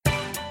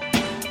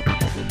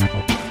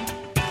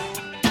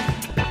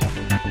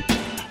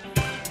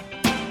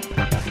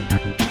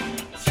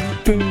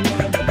Hello,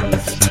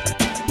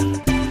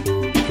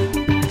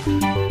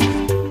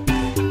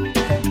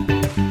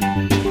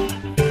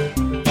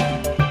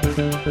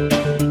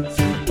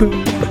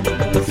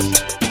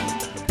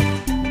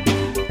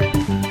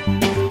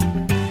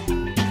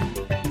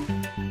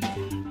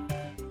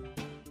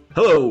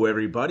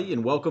 everybody,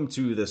 and welcome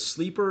to The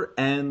Sleeper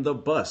and the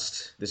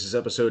Bust. This is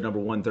episode number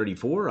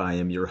 134. I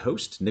am your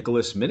host,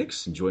 Nicholas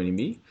Minnix, and joining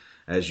me,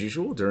 as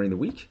usual, during the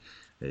week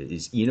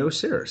is Eno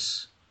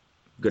Saris.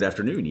 Good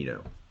afternoon,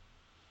 Eno.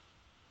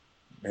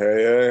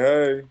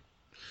 Hey.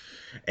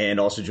 And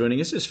also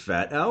joining us is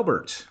Fat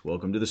Albert.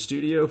 Welcome to the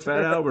studio,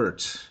 Fat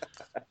Albert.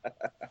 I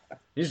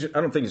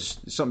don't think it's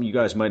something you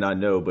guys might not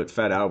know, but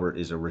Fat Albert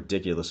is a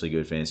ridiculously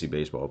good fantasy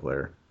baseball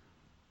player.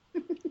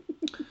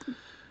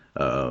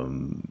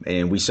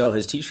 And we sell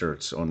his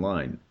t-shirts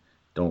online.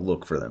 Don't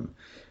look for them.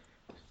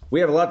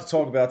 We have a lot to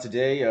talk about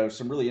today.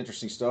 Some really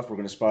interesting stuff. We're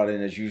going to spot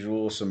in, as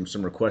usual, some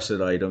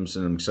requested items,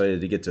 and I'm excited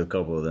to get to a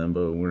couple of them.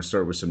 But we're going to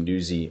start with some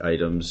newsy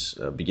items,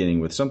 beginning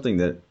with something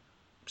that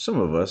some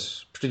of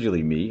us,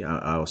 particularly me,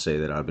 I'll say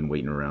that I've been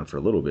waiting around for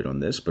a little bit on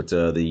this. But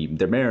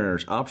the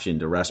Mariners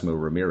optioned Erasmo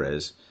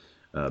Ramirez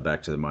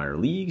back to the minor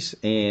leagues,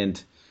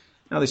 and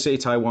now they say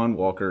Taijuan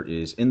Walker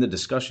is in the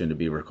discussion to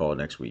be recalled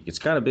next week. It's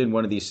kind of been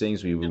one of these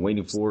things we've been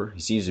waiting for. He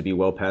seems to be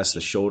well past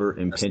the shoulder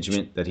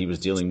impingement that he was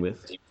dealing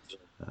with.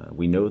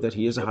 We know that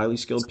he is a highly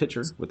skilled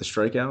pitcher with the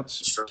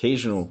strikeouts,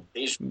 occasional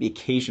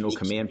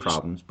command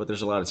problems, but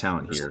there's a lot of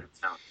talent here.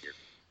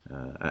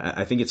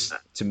 I think it's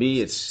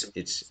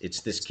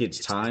this kid's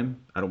time.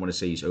 I don't want to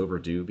say he's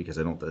overdue because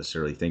I don't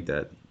necessarily think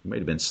that. He might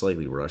have been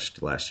slightly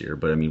rushed last year,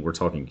 but I mean, we're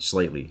talking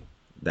slightly,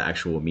 the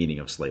actual meaning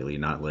of slightly,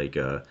 not like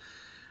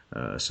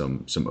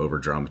some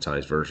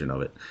over-dramatized version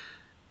of it.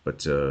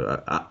 But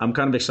I'm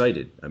kind of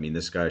excited. I mean,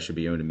 this guy should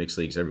be owned in mixed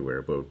leagues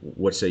everywhere. But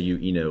what say you,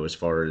 Eno, as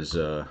far as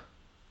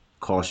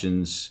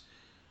cautions,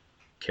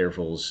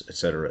 carefuls, et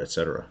cetera, et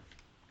cetera?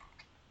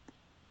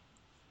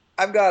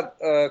 I've got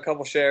a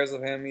couple shares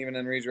of him even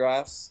in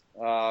redrafts.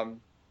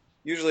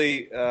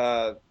 Usually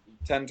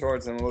tend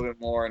towards him a little bit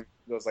more in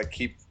those like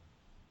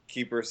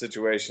keeper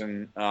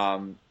situation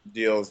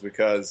deals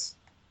because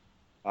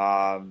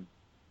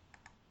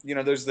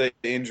there's the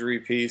injury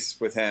piece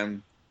with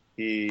him.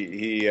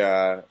 He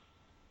had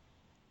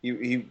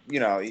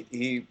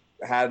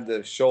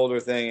the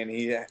shoulder thing, and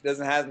he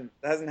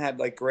hasn't had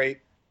like great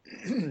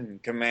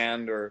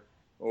command or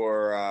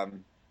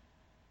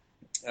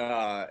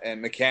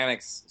and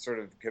mechanics sort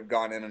of have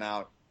gone in and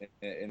out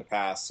in the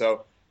past.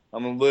 So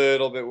I'm a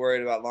little bit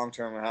worried about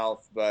long-term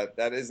health, but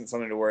that isn't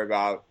something to worry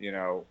about,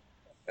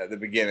 at the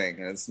beginning.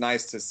 And it's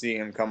nice to see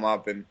him come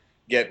up and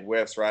get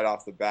whiffs right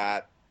off the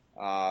bat.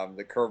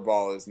 The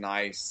curveball is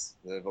nice.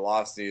 The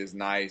velocity is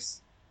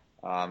nice.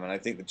 And I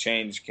think the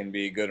change can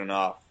be good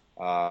enough.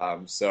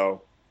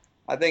 So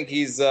I think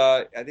he's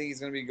going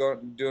to be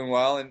doing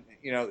well. And,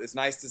 it's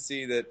nice to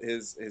see that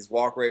his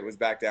walk rate was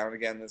back down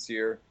again this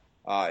year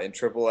in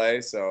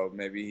AAA. So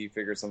maybe he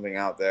figured something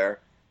out there.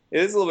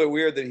 It is a little bit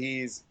weird that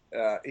he's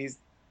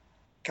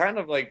kind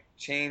of like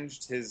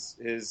changed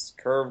his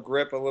curve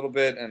grip a little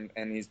bit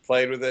and he's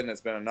played with it. And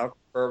it's been a knuckle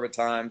curve at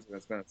times and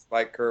it's been a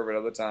spike curve at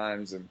other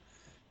times. And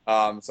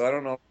so I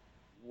don't know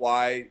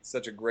why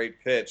such a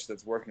great pitch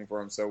that's working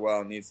for him so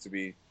well needs to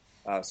be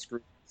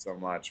screwed so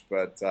much.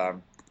 But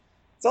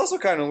it's also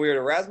kind of weird.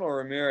 Erasmo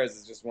Ramirez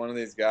is just one of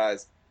these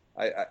guys.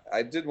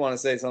 I did want to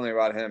say something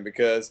about him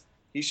because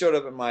he showed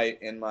up in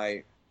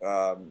my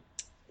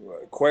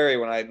query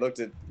when I looked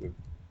at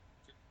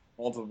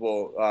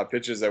multiple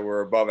pitches that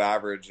were above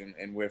average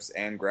in whiffs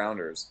and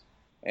grounders.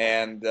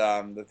 And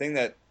the thing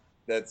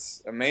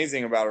that's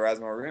amazing about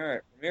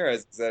Erasmo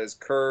Ramirez is that his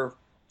curve,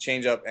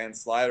 changeup, and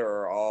slider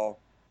are all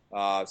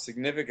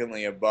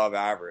significantly above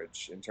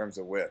average in terms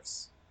of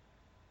whiffs.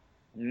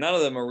 None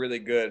of them are really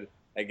good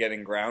at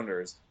getting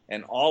grounders,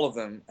 and all of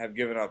them have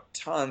given up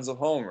tons of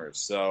homers.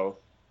 So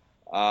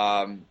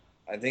I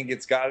think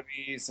it's got to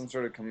be some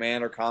sort of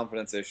command or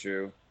confidence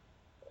issue.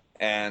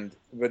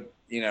 But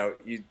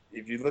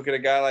if you look at a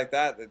guy like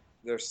that,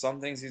 there's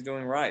some things he's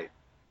doing right,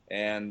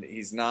 and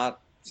he's not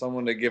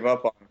someone to give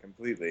up on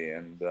completely.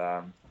 And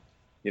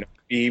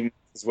he makes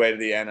his way to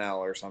the NL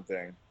or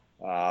something.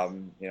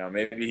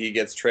 Maybe he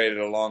gets traded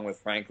along with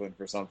Franklin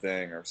for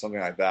something or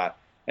something like that.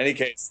 In any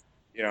case,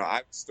 I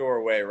would store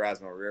away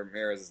Erasmo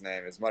Ramirez's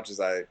name as much as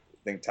I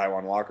think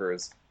Taijuan Walker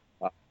is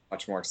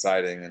much more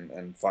exciting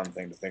and fun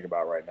thing to think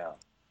about right now.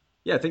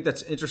 Yeah, I think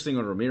that's interesting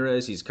on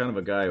Ramirez. He's kind of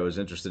a guy I was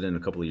interested in a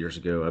couple of years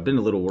ago. I've been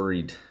a little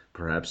worried,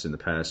 perhaps in the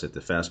past, that the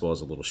fastball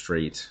is a little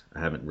straight.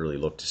 I haven't really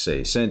looked to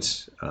say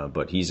since,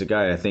 but he's a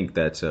guy I think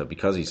that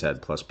because he's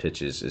had plus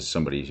pitches is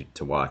somebody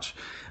to watch.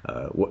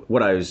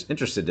 What I was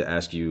interested to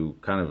ask you,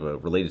 kind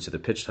of related to the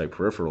pitch type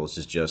peripherals,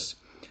 is just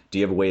do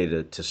you have a way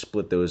to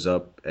split those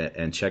up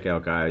and check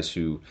out guys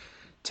who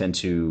tend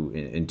to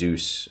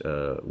induce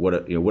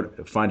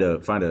find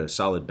a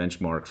solid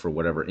benchmark for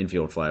whatever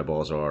infield fly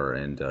balls are,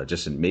 and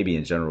maybe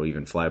in general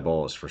even fly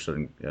balls for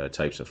certain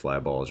types of fly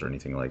balls or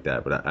anything like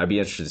that. But I'd be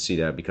interested to see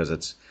that,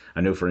 because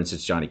I know, for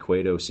instance, Johnny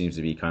Cueto seems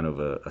to be kind of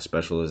a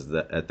specialist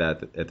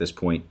at this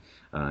point.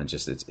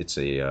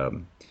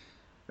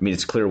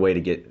 It's a clear way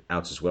to get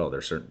outs as well.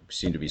 There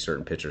seem to be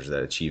certain pitchers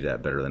that achieve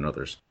that better than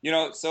others.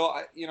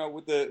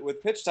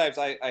 With pitch types,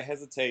 I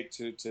hesitate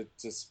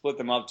to split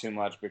them up too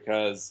much,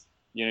 because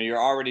you're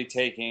already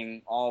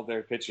taking all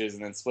their pitches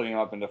and then splitting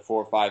them up into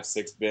 4, 5,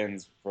 6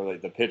 bins for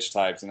the pitch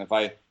types. And if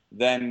I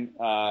then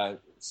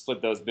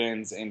split those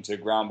bins into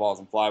ground balls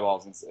and fly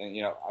balls,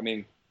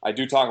 and I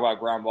do talk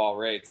about ground ball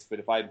rates, but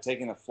if I'm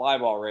taking the fly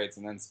ball rates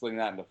and then splitting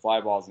that into fly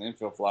balls and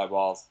infield fly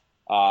balls,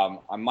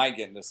 I might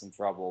get into some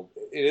trouble.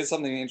 It is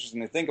something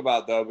interesting to think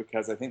about, though,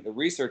 because I think the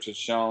research has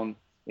shown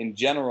in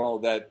general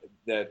that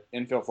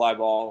infield fly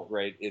ball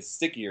rate is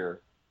stickier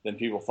than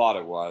people thought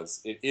it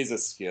was. It is a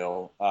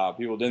skill.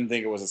 People didn't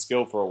think it was a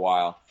skill for a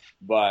while,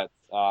 but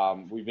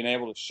we've been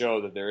able to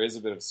show that there is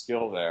a bit of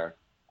skill there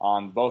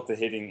on both the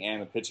hitting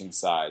and the pitching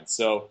side.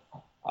 So,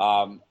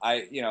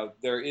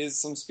 there is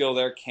some skill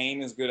there.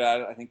 Kane is good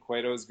at it. I think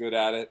Cueto is good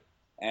at it.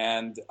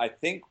 And I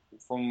think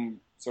from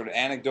sort of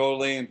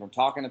anecdotally and from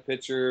talking to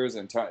pitchers,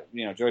 and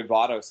Joey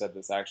Votto said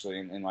this actually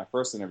in my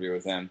first interview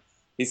with him.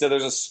 He said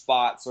there's a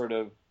spot sort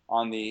of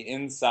on the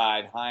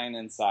inside, high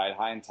and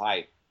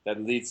tight, that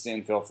leads to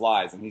infield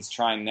flies, and he's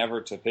trying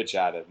never to pitch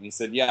at it. And he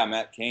said, yeah,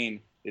 Matt Cain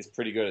is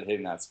pretty good at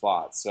hitting that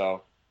spot.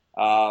 So,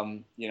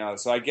 so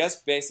I guess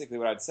basically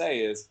what I'd say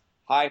is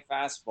high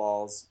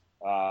fastballs,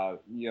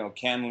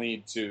 can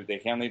lead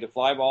to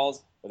fly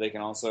balls, but they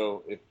can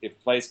also, if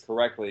placed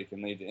correctly,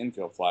 can lead to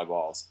infield fly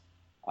balls.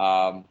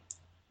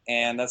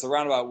 And that's a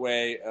roundabout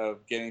way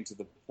of getting to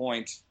the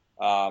point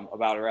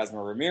about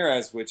Erasmo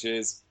Ramirez, which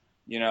is,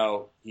 he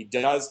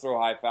does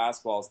throw high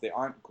fastballs. They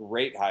aren't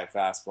great high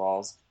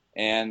fastballs.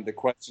 And the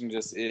question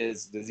just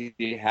is, does he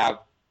have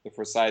the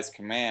precise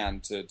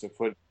command to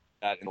put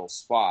that in a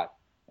spot?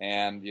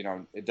 And,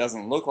 it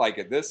doesn't look like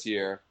it this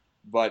year.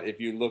 But if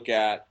you look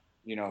at,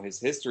 his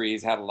history,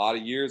 he's had a lot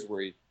of years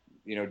where he,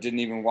 didn't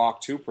even walk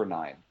 2 per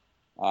 9.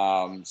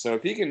 So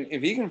if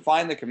he can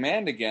find the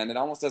command again, it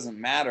almost doesn't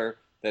matter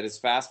that his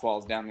fastball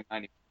is down to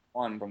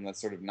 91 from the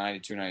sort of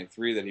 92,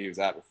 93 that he was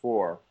at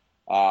before.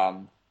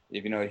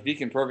 If he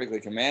can perfectly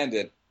command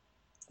it,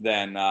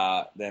 then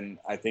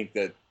I think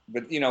that.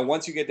 But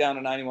once you get down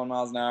to 91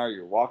 miles an hour,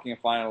 you're walking a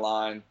finer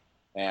line,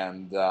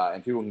 and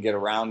people can get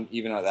around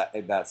even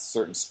at that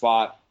certain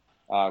spot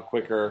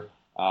quicker.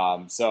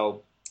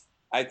 So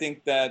I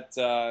think that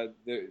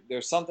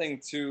there's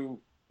something to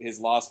his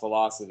lost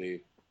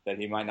velocity that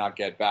he might not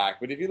get back.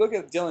 But if you look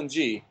at Dylan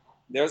G,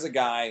 there's a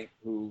guy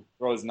who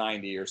throws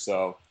 90 or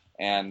so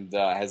and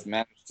has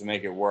managed to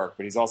make it work,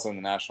 but he's also in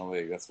the National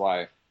League. That's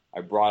why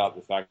I brought up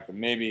the fact that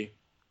maybe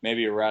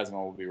Erasmo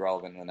will be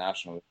relevant in the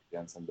National League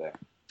again someday.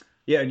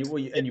 Yeah,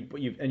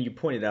 and you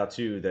pointed out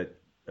too that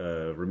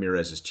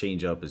Ramirez's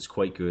changeup is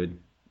quite good,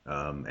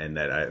 and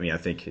that I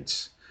think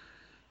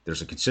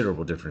there's a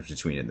considerable difference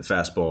between it and the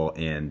fastball,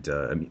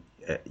 and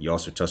you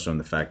also touched on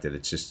the fact that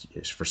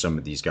it's for some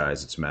of these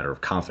guys it's a matter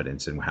of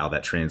confidence and how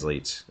that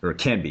translates, or it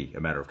can be a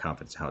matter of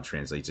confidence how it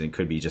translates, and it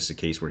could be just a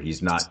case where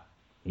he's not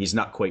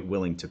quite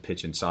willing to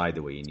pitch inside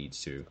the way he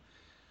needs to.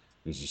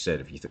 As you said,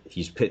 if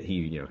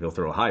he'll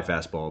throw a high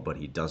fastball, but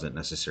he doesn't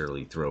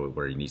necessarily throw it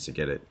where he needs to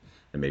get it,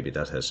 and maybe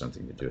that has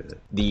something to do with it.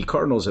 The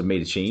Cardinals have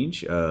made a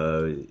change.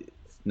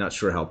 Not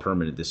sure how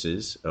permanent this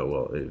is.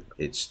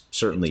 It's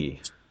certainly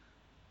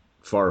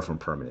far from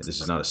permanent.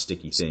 This is not a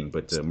sticky thing,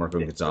 but Marco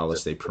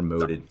Gonzalez, they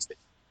promoted.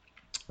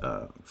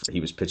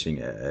 He was pitching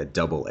at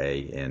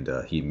Double-A, and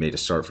he made a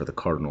start for the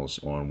Cardinals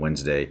on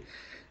Wednesday.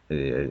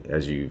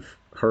 As you've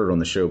heard on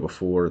the show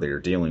before, they are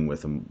dealing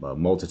with a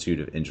multitude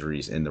of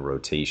injuries in the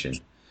rotation.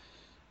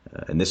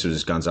 And this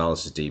was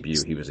Gonzalez's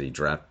debut. He was a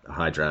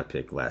high draft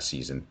pick last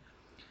season.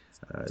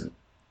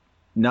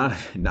 Not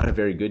a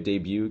very good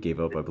debut. Gave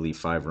up, I believe,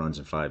 5 runs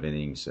in 5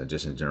 innings.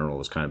 Just in general,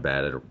 was kind of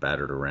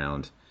battered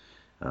around.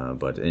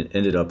 But it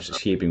ended up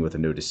escaping with a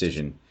no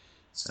decision.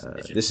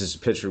 This is a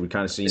pitcher we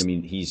kind of seen. I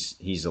mean,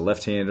 he's a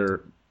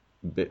left-hander.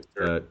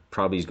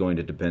 Probably is going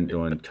to depend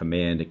on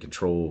command and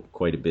control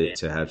quite a bit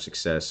to have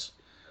success.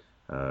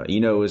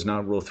 Eno is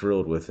not real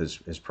thrilled with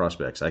his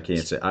prospects. I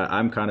can't say.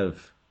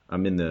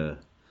 I'm in the,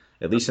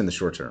 at least in the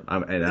short term.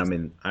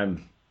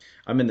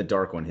 I'm in the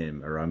dark on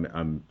him, or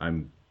I'm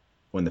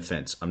on the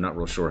fence. I'm not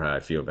real sure how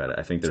I feel about it.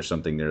 I think there's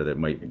something there that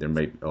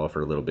might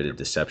offer a little bit of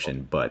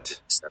deception, but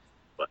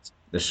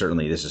this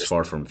is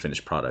far from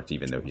finished product.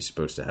 Even though he's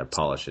supposed to have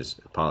polish is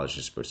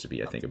supposed to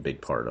be, I think, a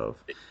big part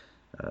of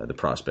the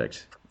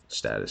prospect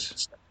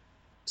status.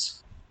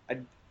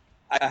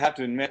 I have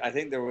to admit, I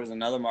think there was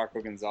another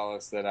Marco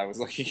Gonzalez that I was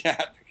looking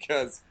at,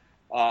 because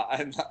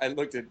I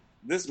looked at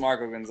this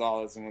Marco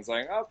Gonzalez and was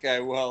like,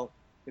 okay, well,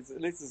 at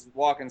least his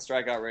walk and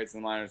strikeout rates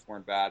in the minors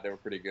weren't bad. They were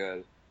pretty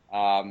good.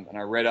 And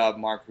I read up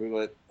Mark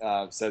Hewlett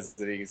says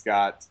that he's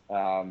got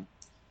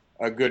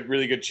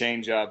really good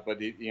changeup,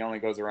 but he only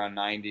goes around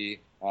 90.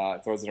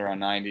 Throws it around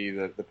 90.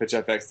 The pitch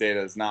FX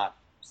data is not.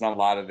 There's not a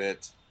lot of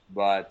it,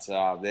 but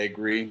they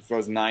agree. He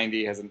throws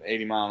 90, has an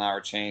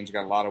 80-mile-an-hour change.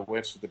 Got a lot of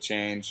whiffs with the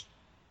change.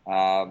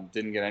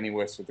 Didn't get any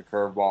whiffs with the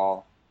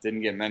curveball.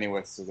 Didn't get many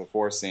whiffs with the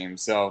four seam.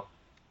 So,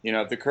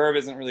 if the curve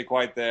isn't really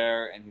quite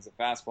there, and he's a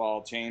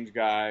fastball change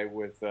guy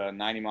with a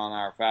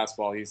 90-mile-an-hour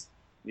fastball,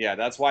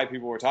 that's why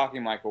people were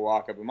talking Michael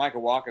Wacha, but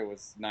Michael Wacha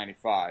was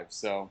 95.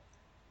 So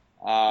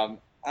I'm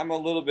a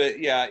little bit,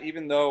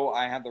 even though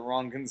I had the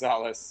wrong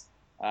Gonzalez,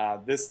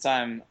 this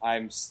time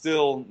I'm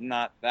still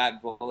not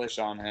that bullish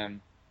on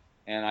him.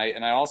 And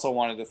I also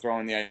wanted to throw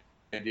in the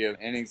idea of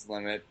innings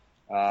limit,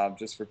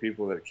 just for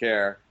people that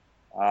care.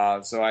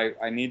 So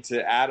I need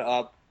to add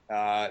up.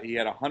 He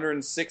had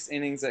 106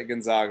 innings at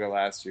Gonzaga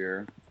last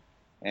year,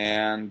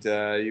 and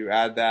you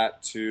add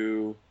that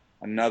to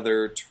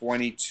another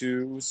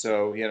 22,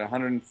 so he had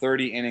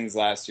 130 innings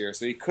last year.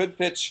 So he could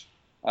pitch,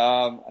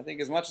 I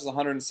think, as much as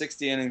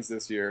 160 innings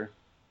this year,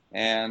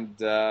 and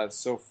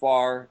so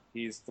far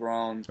he's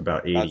thrown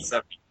about 80. About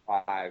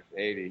 75,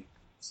 80.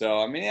 So,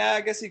 I mean,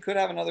 I guess he could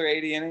have another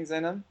 80 innings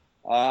in him.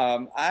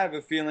 I have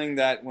a feeling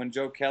that when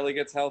Joe Kelly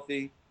gets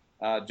healthy,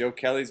 Joe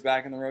Kelly's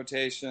back in the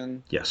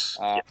rotation. Yes.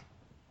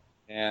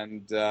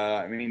 And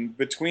I mean,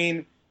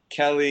 between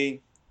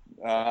Kelly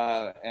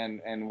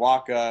and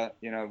Wacha,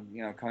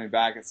 coming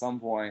back at some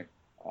point,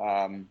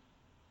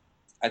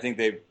 I think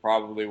they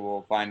probably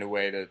will find a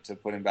way to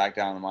put him back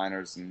down in the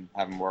minors and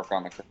have him work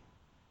on the curve.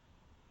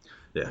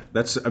 Yeah,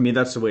 that's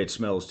the way it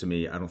smells to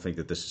me. I don't think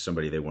that this is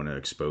somebody they want to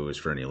expose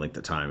for any length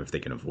of time if they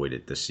can avoid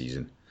it this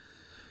season.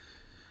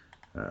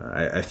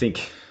 I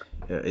think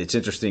it's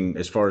interesting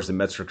as far as the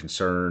Mets are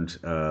concerned.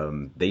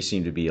 They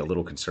seem to be a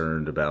little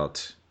concerned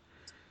about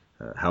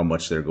how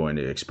much they're going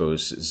to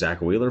expose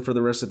Zach Wheeler for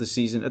the rest of the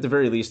season. At the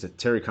very least,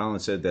 Terry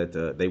Collins said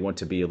that they want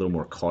to be a little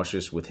more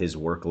cautious with his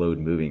workload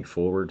moving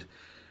forward.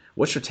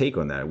 What's your take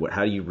on that?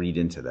 How do you read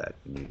into that?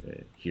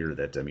 You hear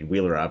that,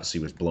 Wheeler obviously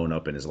was blown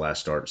up in his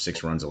last start,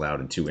 6 runs allowed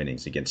in 2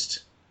 innings against,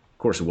 of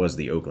course, it was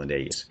the Oakland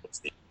A's.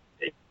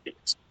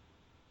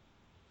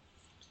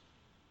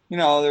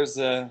 There's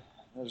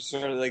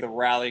sort of like the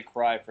rally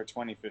cry for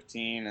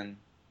 2015, and,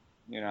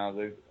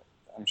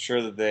 I'm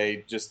sure that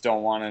they just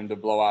don't want him to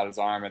blow out his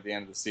arm at the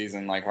end of the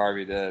season like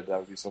Harvey did. That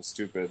would be so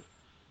stupid.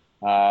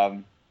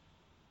 In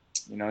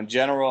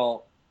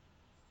general,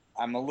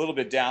 I'm a little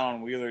bit down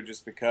on Wheeler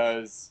just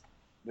because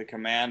the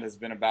command has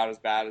been about as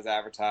bad as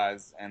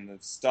advertised, and the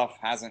stuff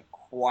hasn't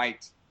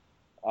quite,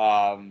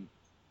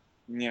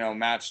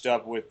 matched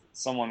up with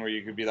someone where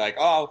you could be like,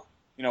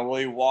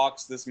 he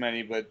walks this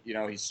many, but,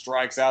 he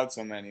strikes out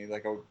so many,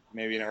 like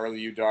maybe an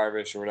early Yu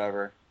Darvish or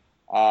whatever.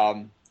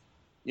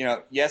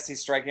 Yes, he's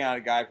striking out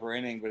a guy per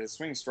inning, but his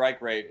swing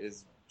strike rate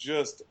is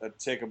just a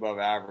tick above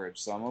average.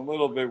 So I'm a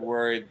little bit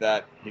worried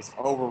that he's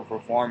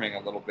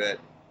overperforming a little bit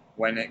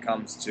when it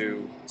comes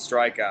to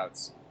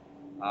strikeouts.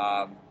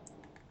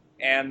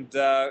 And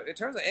in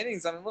terms of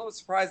innings, I'm a little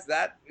surprised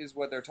that is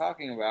what they're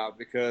talking about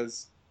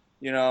because,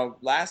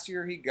 last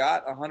year he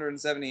got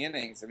 170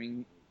 innings. I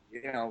mean,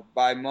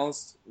 by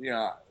most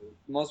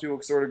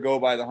people sort of go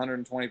by the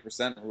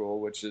 120%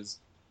 rule, which is,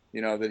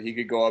 that he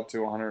could go up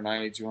to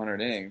 190,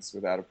 200 innings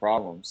without a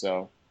problem.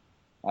 So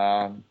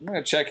I'm going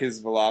to check his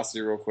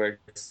velocity real quick,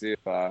 see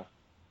if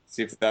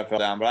that fell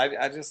down. But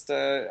I just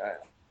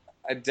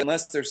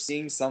unless they're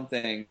seeing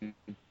something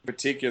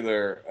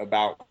particular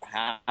about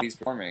how he's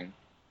performing,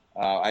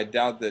 I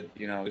doubt that,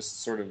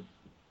 just sort of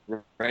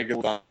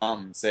regular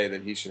dumb say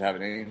that he should have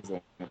an innings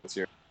limit this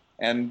year.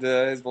 And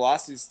his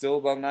velocity is still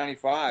above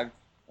 95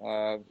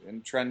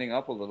 and trending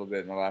up a little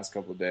bit in the last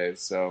couple of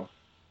days. So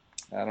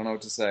I don't know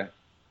what to say.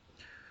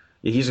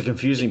 Yeah, he's a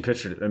confusing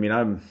pitcher. I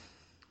mean,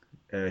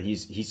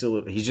 he's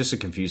just a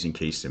confusing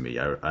case to me.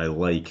 I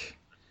like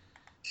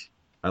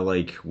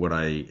what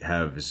I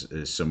have is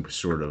some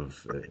sort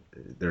of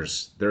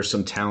there's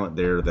some talent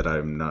there that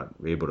I'm not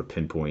able to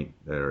pinpoint,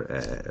 or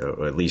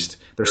at least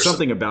there's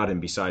something about him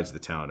besides the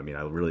talent. I mean,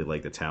 I really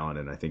like the talent,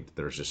 and I think that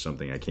there's just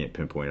something I can't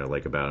pinpoint I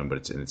like about him.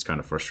 But it's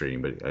kind of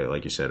frustrating. But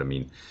like you said, I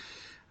mean,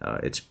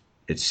 it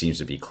seems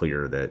to be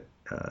clear that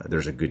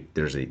there's a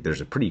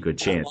pretty good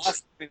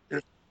chance.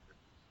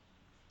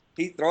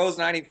 He throws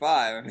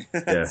 95. I mean,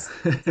 that's,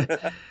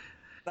 yeah.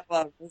 not a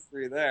lot of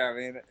mystery there. I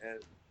mean,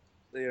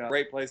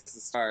 great place to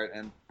start.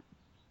 And,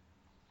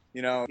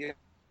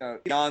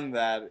 beyond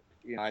that,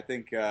 I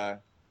think the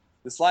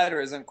slider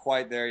isn't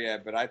quite there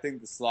yet, but I think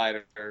the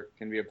slider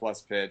can be a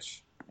plus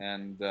pitch.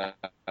 And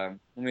let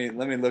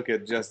me look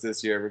at just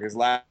this year because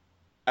last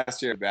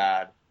year was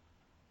bad.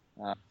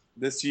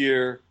 This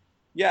year,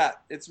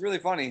 it's really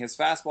funny. His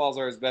fastballs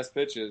are his best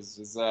pitches.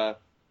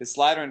 His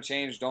slider and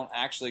change don't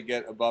actually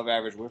get above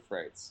average whiff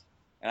rates.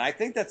 And I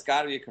think that's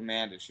got to be a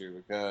command issue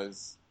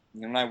because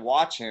when I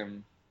watch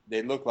him,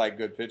 they look like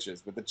good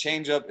pitches. But the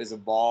changeup is a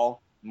ball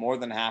more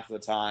than half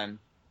of the time.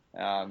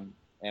 And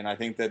I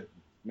think that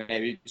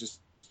maybe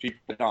just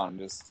people on.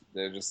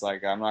 They're just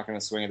like, I'm not going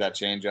to swing at that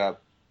changeup.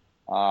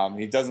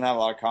 He doesn't have a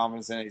lot of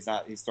confidence in it.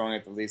 He's throwing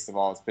it the least of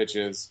all his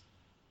pitches.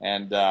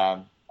 And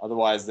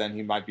otherwise, then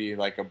he might be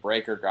like a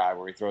breaker guy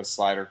where he throws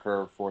slider,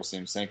 curve, four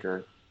seam,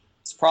 sinker.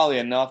 It's probably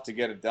enough to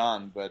get it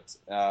done, but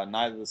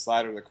neither the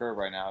slider or the curve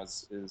right now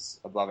is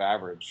above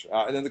average.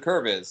 And then the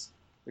curve is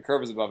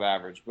above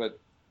average, but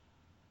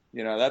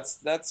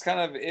that's kind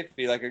of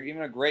iffy. Like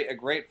even a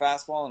great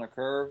fastball and a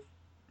curve,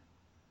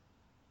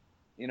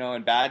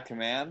 and bad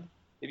command.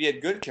 If he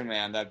had good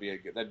command, that'd be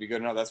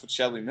good enough. That's what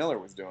Shelby Miller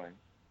was doing,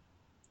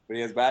 but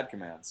he has bad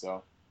command.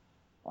 So,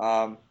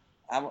 I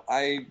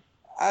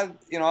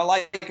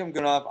like him good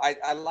enough.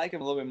 I like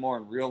him a little bit more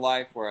in real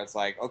life, where it's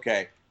like,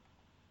 okay,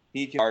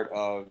 he can be part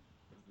of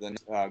the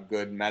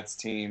good Mets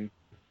team.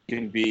 He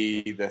can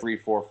be the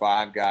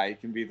 3-4-5 guy. He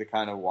can be the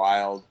kind of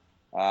wild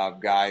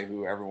guy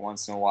who every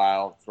once in a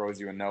while throws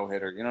you a no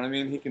hitter. You know what I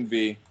mean? He can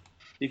be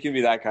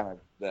that kind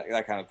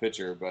of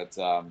pitcher, but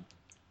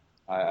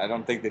I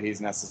don't think that he's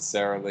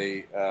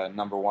necessarily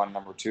number one,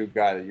 number two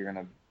guy that you're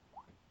going to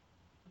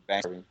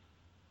bang.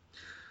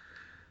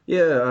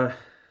 Yeah,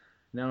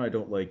 now I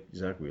don't like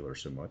Zach Wheeler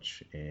so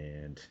much,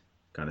 and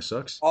kind of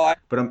sucks. Oh,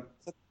 But I'm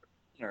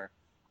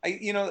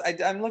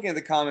I'm looking at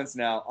the comments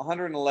now.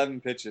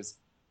 111 pitches.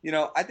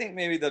 I think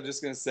maybe they're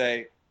just going to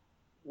say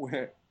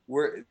we're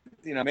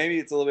maybe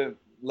it's a little bit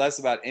less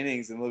about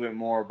innings and a little bit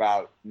more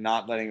about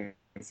not letting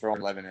him throw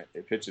 11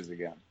 pitches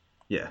again.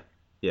 Yeah,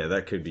 yeah,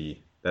 that could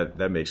be that.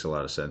 That makes a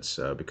lot of sense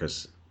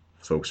because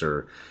folks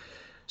are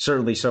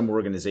certainly some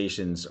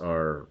organizations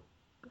are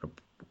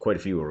quite a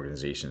few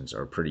organizations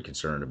are pretty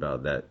concerned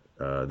about that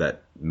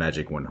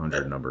magic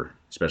 100 number,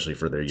 especially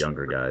for their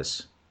younger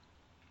guys,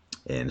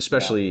 and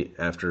especially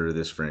after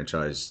this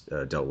franchise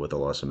dealt with the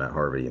loss of Matt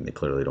Harvey, and they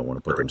clearly don't want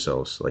to put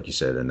themselves, like you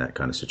said, in that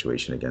kind of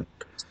situation again.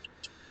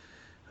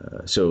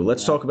 So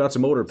let's talk about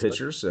some older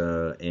pitchers,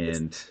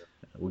 and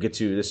we'll get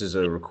to this is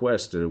a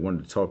request.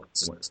 Wanted to talk.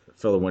 A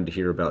fellow wanted to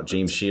hear about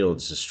James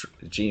Shields.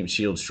 James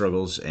Shields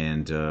struggles,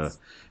 and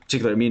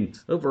particularly, I mean,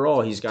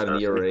 overall, he's got an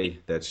ERA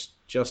that's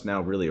just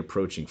now really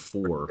approaching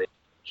 4.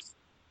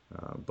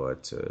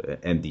 But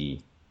and the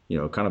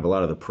kind of a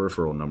lot of the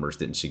peripheral numbers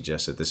didn't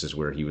suggest that this is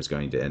where he was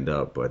going to end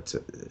up, but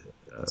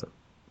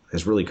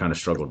has really kind of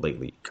struggled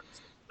lately.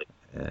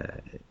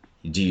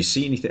 Do you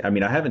see anything? I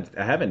mean, I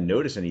haven't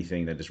noticed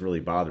anything that has really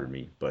bothered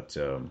me, but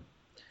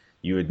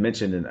you had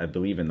mentioned, I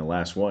believe, in the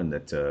last one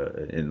that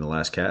in the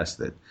last cast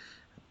that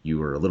you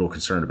were a little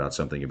concerned about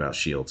something about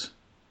Shields.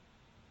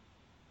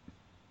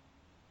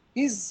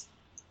 He's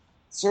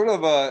sort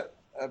of a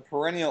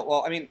perennial.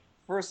 Well, I mean,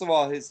 first of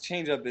all, his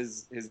changeup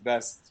is his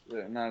best,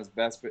 not his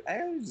best, but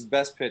his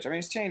best pitch. I mean,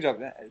 his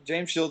changeup,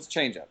 James Shields'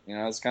 changeup.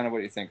 It's kind of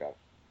what you think of,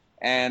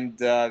 and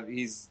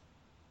he's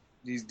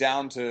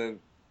down to,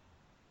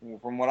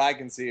 from what I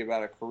can see,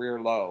 about a career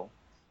low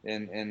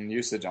in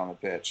usage on the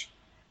pitch.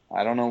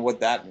 I don't know what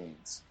that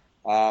means.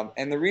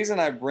 And the reason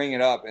I bring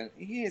it up, and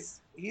he's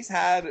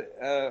had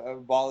a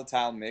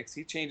volatile mix.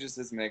 He changes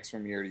his mix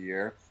from year to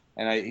year,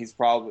 and he's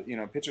probably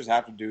pitchers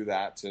have to do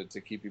that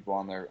to keep people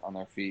on their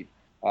feet,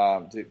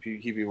 to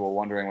keep people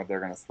wondering what they're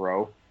going to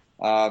throw.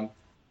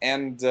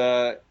 And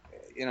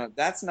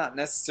that's not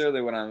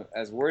necessarily what I'm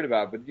as worried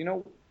about. But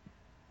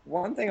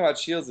one thing about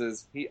Shields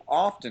is he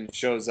often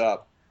shows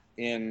up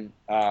in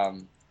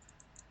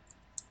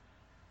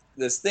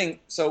this thing.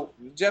 So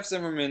Jeff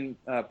Zimmerman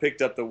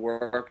picked up the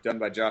work done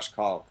by Josh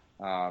Kalk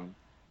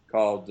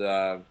called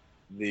the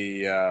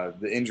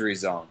Injury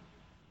Zone,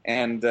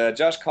 and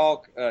Josh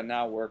Kalk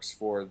now works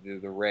for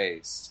the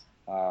Rays.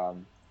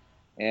 And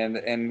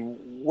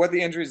what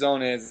the Injury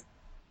Zone is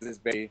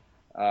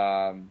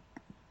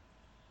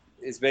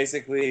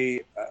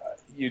basically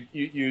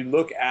you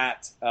look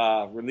at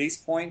release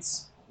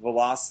points,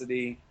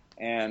 velocity,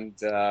 and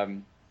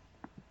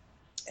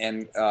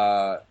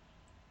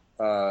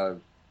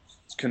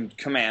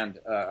command,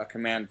 a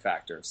command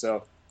factor.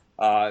 So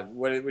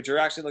what you're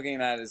actually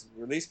looking at is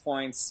release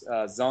points,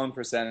 zone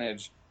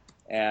percentage,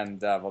 and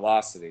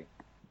velocity.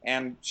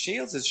 And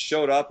Shields has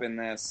showed up in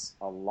this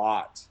a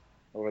lot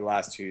over the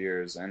last 2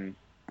 years. And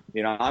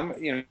I'm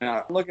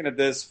looking at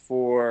this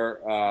for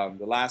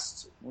the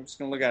last. We're just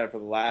going to look at it for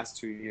the last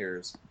 2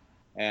 years,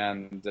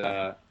 and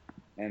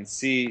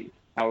see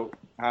how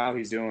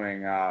he's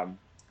doing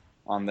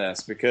on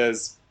this,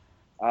 because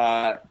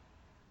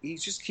he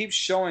just keeps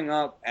showing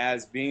up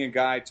as being a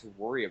guy to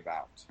worry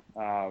about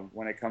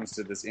when it comes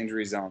to this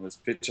injury zone, this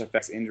pitch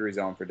effects injury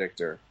zone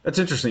predictor. That's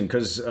interesting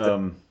because,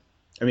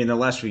 I mean, the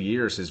last few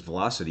years, his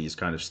velocity is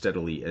kind of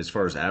steadily, as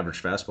far as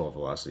average fastball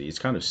velocity, it's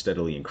kind of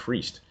steadily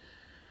increased.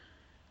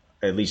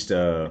 At least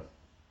for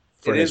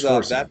his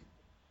force. That's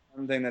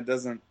one thing that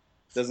doesn't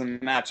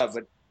match up.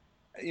 But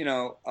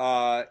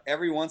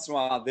every once in a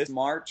while, this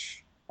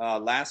March,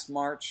 last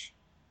March,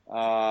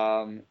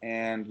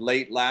 and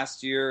late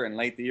last year and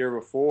late the year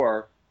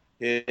before,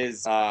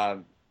 his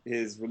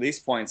release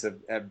points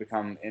have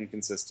become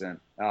inconsistent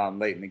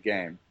late in the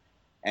game,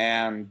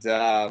 and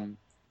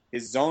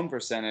his zone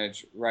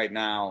percentage right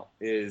now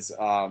is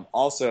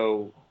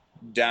also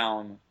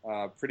down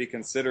pretty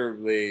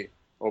considerably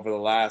over the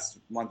last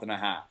month and a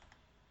half.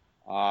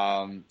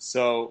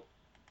 So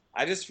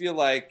I just feel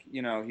like,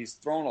 he's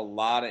thrown a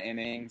lot of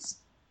innings.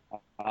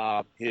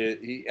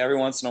 He every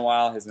once in a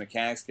while his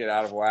mechanics get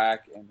out of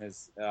whack, and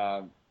his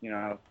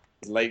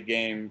late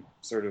game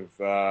sort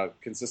of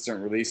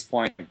consistent release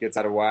point gets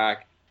out of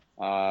whack.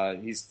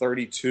 He's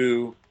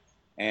 32,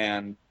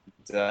 and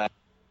I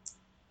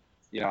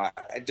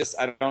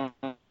don't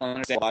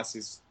understand why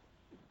he's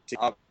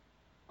up,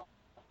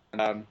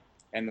 and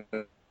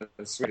the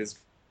swing is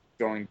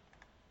going.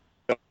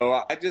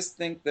 So I just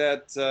think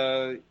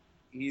that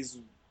he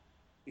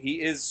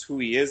is who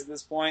he is at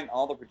this point.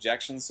 All the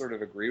projections sort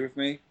of agree with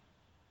me,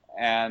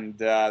 and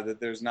that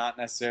he's not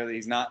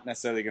necessarily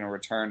going to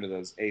return to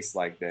those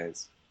ace-like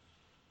days.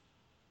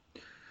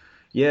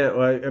 Yeah,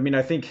 well, I mean,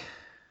 I think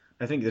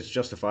it's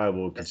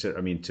justifiable.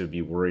 To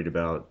be worried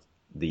about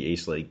the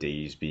ace-like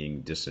days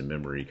being distant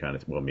memory, kind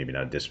of. Well, maybe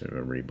not distant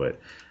memory, but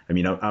I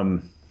mean,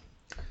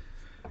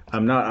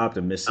 I'm not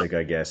optimistic,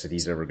 I guess, that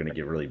he's ever going to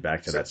get really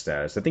back to that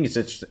status. I think it's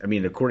interesting. I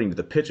mean, according to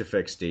the pitch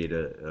effects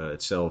data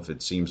itself,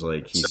 it seems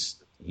like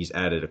he's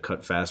added a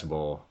cut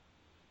fastball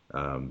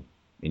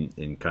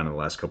in kind of the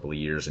last couple of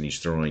years, and he's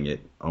throwing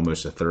it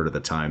almost a third of the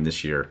time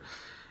this year.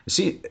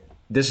 See,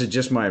 this is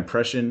just my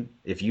impression.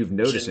 If you've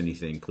noticed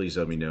anything, please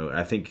let me know.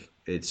 I think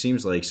it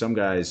seems like some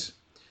guys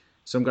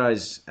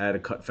add a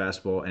cut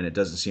fastball, and it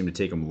doesn't seem to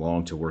take them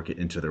long to work it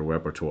into their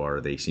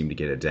repertoire. They seem to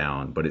get it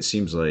down, but it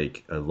seems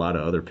like a lot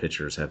of other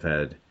pitchers have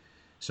had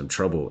some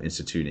trouble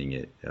instituting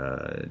it.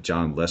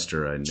 John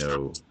Lester, I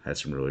know, had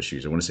some real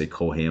issues. I want to say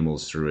Cole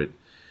Hamels threw it,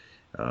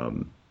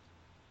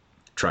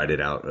 tried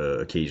it out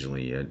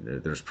occasionally.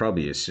 There's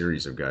probably a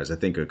series of guys. I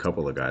think a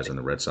couple of guys on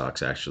the Red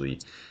Sox actually,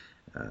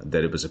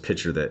 that it was a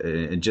pitcher that,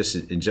 and just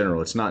in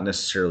general, it's not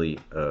necessarily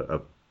a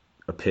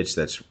pitch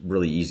that's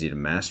really easy to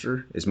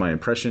master, is my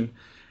impression.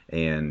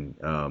 And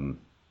I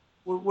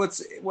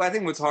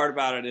think what's hard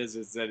about it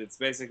is that it's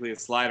basically a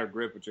slider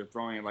grip, but you're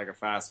throwing it like a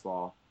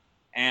fastball.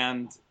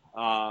 And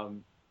a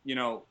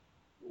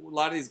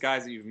lot of these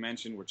guys that you've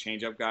mentioned were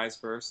changeup guys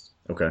first.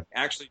 Okay.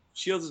 Actually,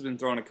 Shields has been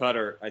throwing a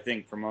cutter, I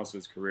think, for most of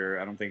his career.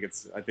 I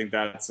think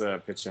that's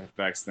a pitch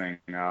effects thing.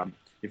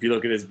 If you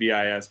look at his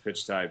BIS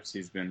pitch types,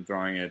 he's been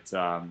throwing it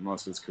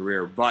most of his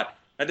career. But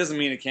that doesn't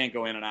mean it can't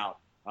go in and out.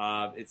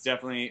 It's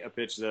definitely a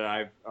pitch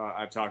that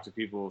I've talked to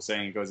people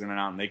saying it goes in and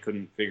out, and they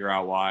couldn't figure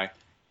out why.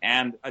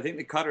 And I think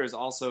the cutter is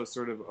also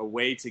sort of a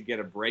way to get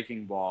a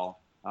breaking ball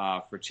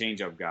for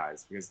changeup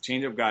guys, because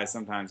changeup guys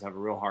sometimes have a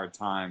real hard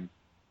time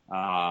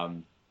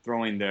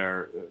throwing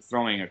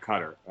a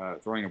cutter,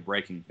 throwing a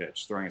breaking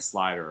pitch, throwing a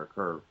slider or a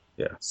curve.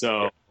 Yeah.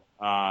 So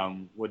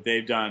what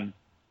they've done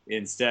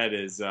instead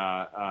is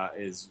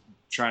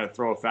trying to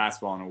throw a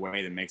fastball in a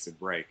way that makes it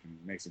break, and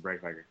makes it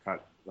break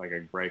like a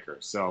breaker.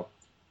 So.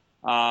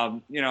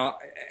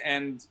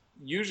 And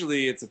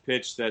usually it's a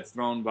pitch that's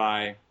thrown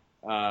by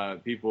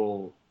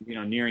people,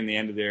 nearing the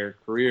end of their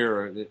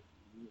career,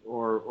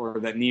 or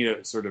that need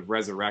a sort of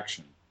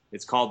resurrection.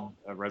 It's called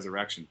a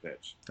resurrection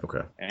pitch.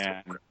 Okay.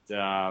 And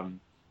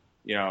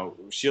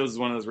Shields is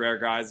one of those rare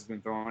guys who's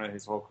been throwing it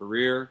his whole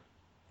career.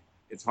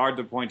 It's hard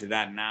to point to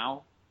that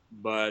now,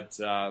 but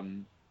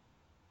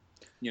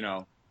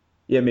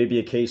Yeah, maybe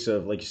a case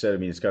of, like you said. I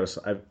mean, it's got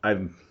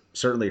I've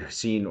certainly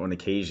seen on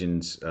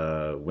occasions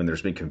when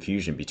there's been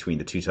confusion between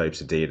the two types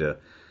of data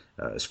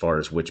as far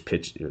as which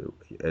pitch,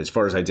 as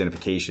far as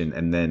identification,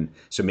 and then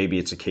so maybe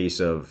it's a case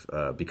of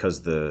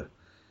because the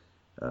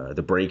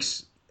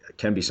breaks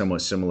can be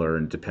somewhat similar,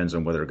 and depends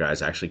on whether a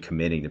guy's actually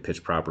committing to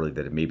pitch properly,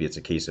 that maybe it's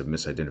a case of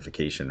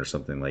misidentification or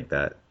something like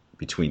that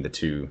between the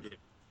two.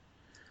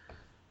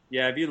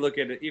 Yeah, if you look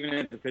at it, even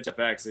at the pitch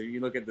effects, if you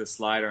look at the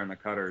slider and the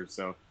cutter,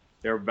 so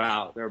they're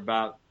about.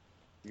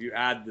 If you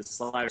add the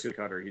slider to the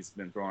cutter, he's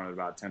been throwing it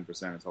about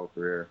 10% his whole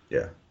career.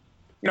 Yeah.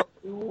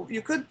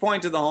 You could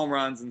point to the home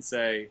runs and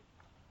say,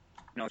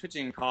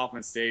 pitching in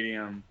Kauffman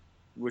Stadium,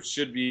 which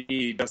should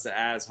be just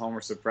as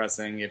homer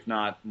suppressing, if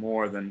not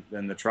more than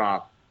the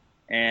Trop.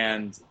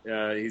 And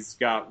he's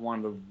got one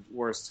of the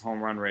worst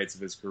home run rates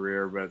of his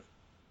career, but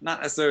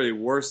not necessarily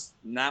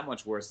not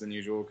much worse than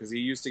usual, because he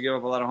used to give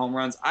up a lot of home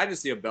runs. I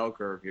just see a bell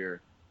curve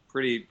here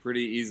pretty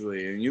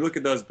easily. And you look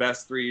at those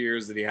best 3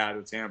 years that he had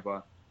with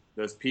Tampa,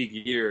 those peak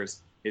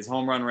years, his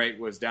home run rate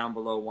was down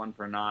below 1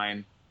 per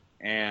 9,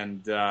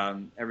 and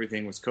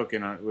everything was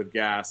cooking with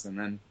gas. And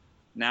then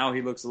now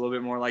he looks a little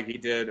bit more like he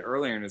did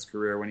earlier in his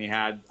career, when he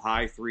had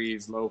high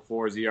 3s, low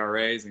 4s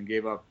ERAs and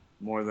gave up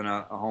more than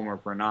a homer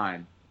per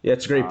 9. Yeah,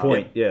 it's a great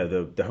point. Yeah,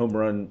 the home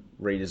run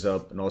rate is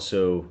up, and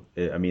also,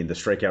 I mean, the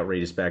strikeout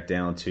rate is back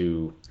down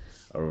to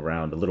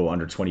around a little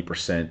under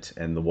 20%,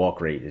 and the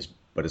walk rate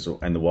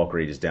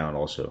is down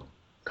also,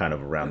 kind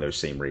of around those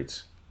same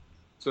rates.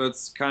 So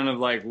it's kind of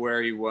like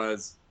where he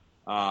was,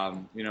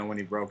 when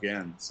he broke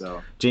in.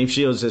 So James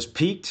Shields has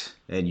peaked,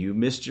 and you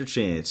missed your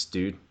chance,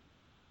 dude.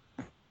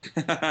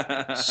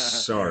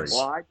 Sorry.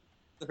 Well, I'm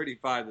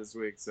 35 this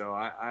week, so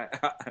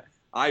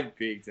I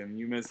peaked, and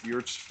you missed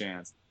your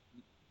chance.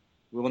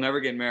 We will never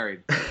get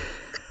married,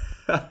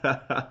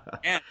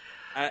 and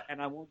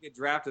I won't get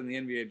drafted in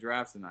the NBA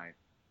draft tonight.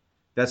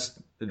 That's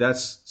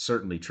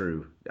certainly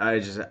true. I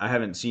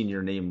haven't seen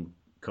your name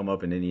come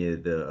up in any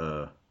of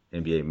the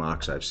NBA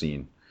mocks I've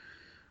seen,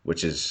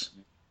 which is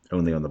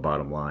only on the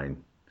bottom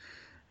line.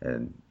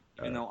 And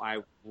even though I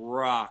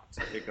rocked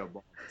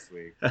pickleball this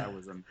week, that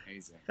was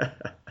amazing.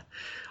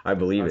 I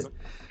believe I was it.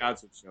 hoping the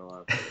scouts would show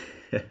up.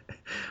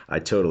 I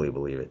totally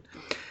believe it.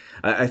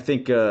 I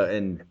think,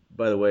 and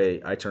by the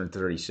way, I turned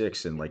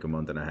 36 in like a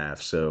month and a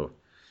half, so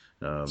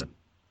um,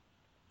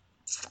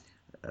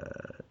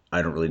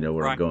 I don't really know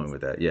where I'm Right. going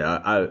with that.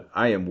 Yeah,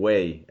 I'm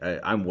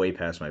way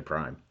past my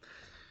prime.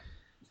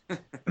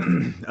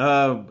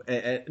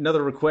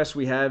 Another request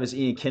we have is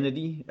Ian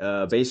Kennedy.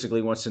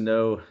 Basically wants to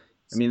know.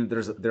 I mean,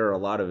 there are a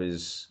lot of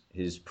his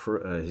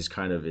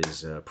kind of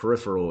his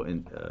peripheral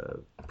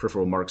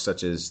marks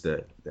such as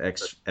the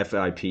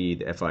FIP,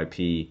 the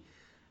FIP,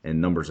 and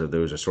numbers of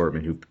those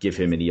assortment who give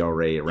him an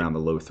ERA around the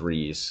low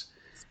threes.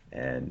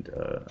 And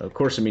of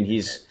course, I mean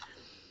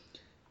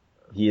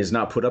he has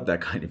not put up that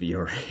kind of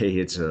ERA.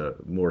 It's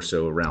more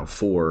so around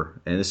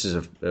 4. And this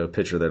is a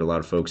pitcher that a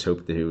lot of folks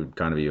hoped that it would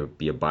kind of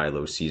be a buy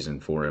low season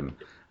for him.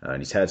 And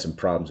he's had some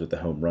problems with the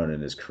home run in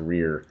his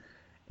career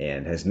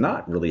and has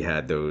not really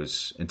had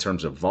those in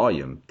terms of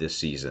volume this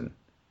season.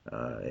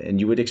 And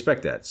you would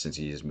expect that since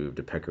he has moved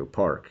to Petco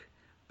Park.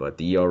 But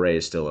the ERA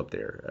is still up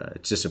there.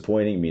 It's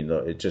disappointing. I mean,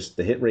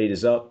 the hit rate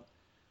is up.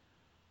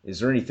 Is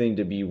there anything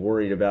to be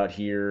worried about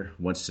here?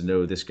 Wants to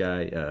know this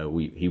guy.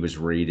 He was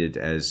rated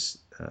as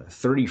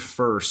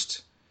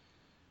 31st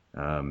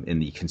in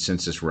the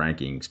consensus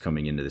rankings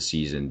coming into the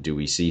season. Do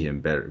we see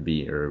him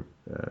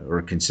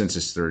or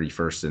consensus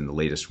 31st in the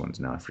latest ones?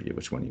 Now I forget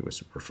which one he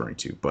was referring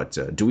to, but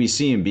do we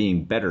see him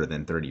being better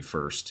than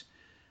 31st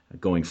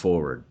going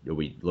forward? Are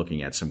we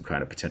looking at some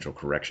kind of potential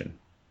correction?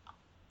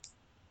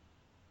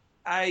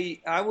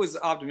 I was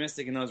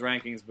optimistic in those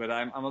rankings, but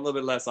I'm a little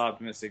bit less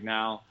optimistic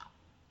now.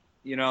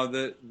 You know,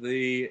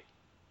 the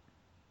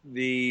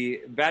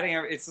batting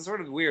average, it's sort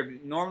of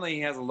weird. Normally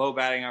he has a low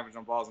batting average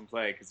on balls in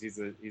play because he's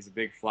a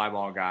big fly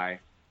ball guy,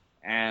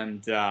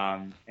 and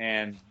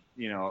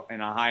you know,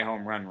 and a high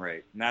home run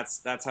rate. And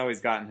that's how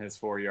he's gotten his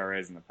 4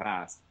 ERAs in the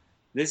past.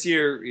 This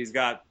year he's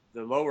got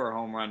the lower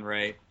home run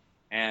rate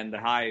and the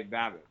high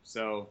BABIP.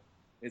 So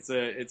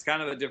it's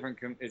kind of a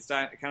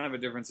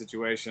different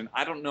situation.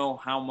 I don't know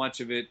how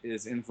much of it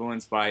is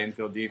influenced by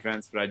infield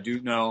defense, but I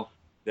do know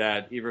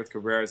that Everth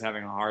Cabrera is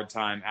having a hard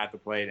time at the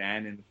plate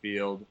and in the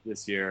field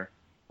this year,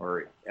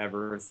 or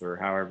Everth, or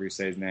however you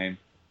say his name.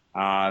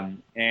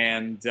 And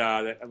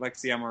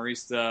Alexi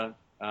Amarista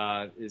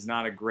is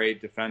not a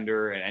great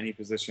defender at any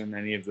position,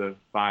 any of the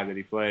 5 that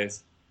he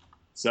plays.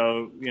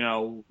 So, you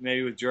know,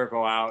 maybe with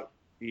Jerko out,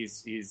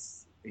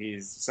 he's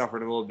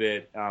suffered a little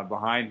bit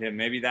behind him.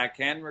 Maybe that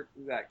can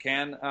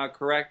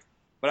correct.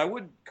 But I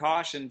would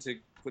caution to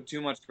put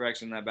too much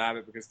correction in that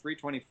BABIP because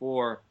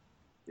 324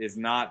 is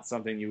not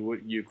something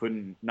you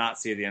couldn't not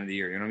see at the end of the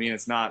year. You know what I mean?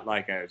 It's not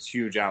like a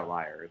huge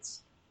outlier.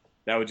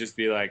 That would just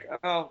be like,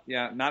 oh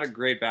yeah, not a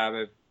great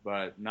BABIP,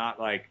 but not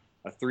like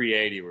a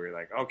 380 where you're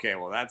like, okay,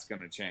 well that's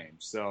going to change.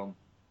 So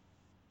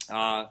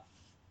I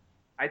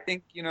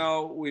think, you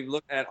know, we've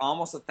looked at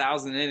almost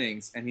 1,000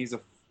 innings and he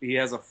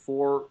has a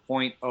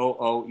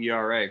 4.00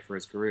 ERA for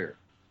his career.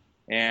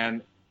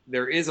 And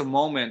there is a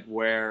moment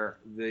where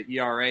the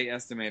ERA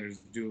estimators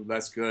do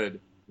less good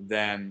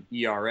than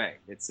ERA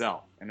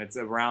itself, and it's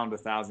around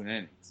 1,000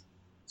 innings.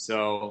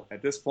 So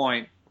at this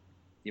point,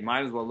 you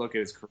might as well look at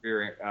his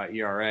career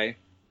ERA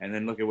and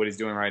then look at what he's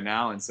doing right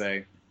now and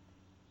say,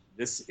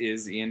 this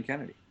is Ian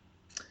Kennedy.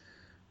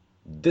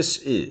 This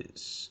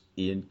is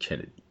Ian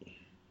Kennedy.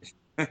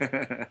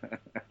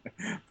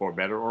 For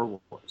better or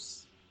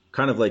worse.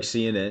 Kind of like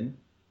CNN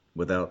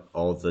without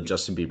all the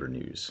Justin Bieber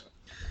news.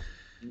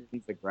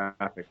 He's a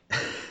graphic.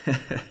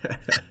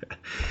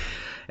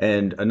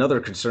 And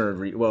another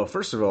concern, well,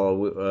 first of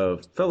all, a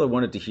fellow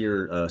wanted to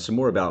hear some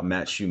more about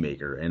Matt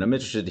Shoemaker, and I'm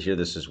interested to hear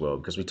this as well,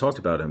 because we talked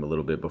about him a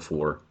little bit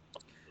before,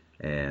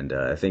 and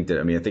I think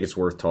it's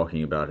worth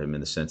talking about him in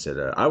the sense that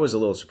I was a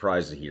little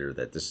surprised to hear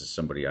that this is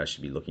somebody I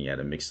should be looking at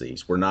in mixed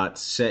leagues. We're not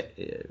set,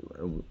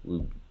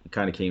 we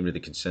kind of came to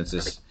the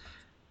consensus,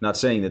 not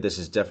saying that this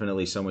is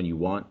definitely someone you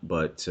want,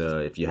 but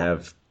if you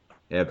have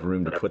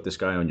room to put this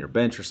guy on your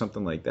bench or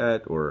something like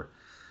that, or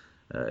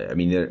I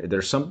mean,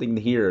 there's something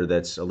here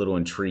that's a little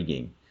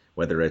intriguing,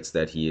 whether it's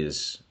that he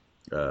has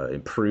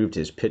improved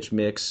his pitch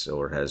mix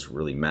or has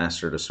really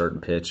mastered a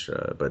certain pitch.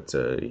 But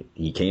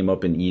he came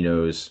up in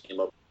Eno's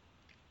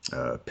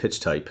pitch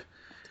type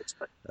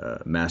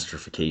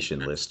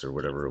masterification list or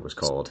whatever it was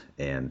called,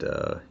 and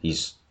he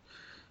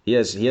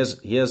has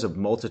a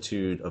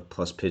multitude of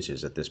plus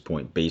pitches at this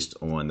point based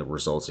on the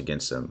results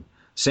against them.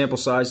 Sample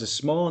size is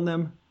small on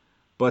them,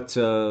 but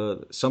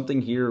something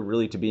here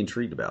really to be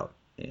intrigued about.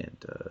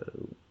 And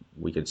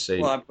we could say...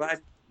 Well,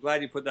 I'm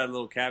glad you put that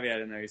little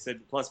caveat in there. You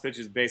said plus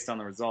pitches based on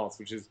the results,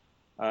 which is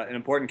an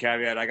important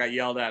caveat. I got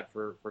yelled at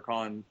for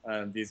calling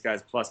these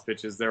guys plus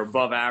pitches. They're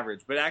above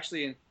average. But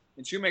actually,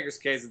 in Shoemaker's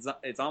case,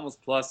 it's almost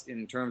plus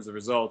in terms of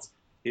results.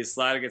 His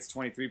slider gets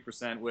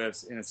 23%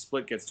 whiffs, and his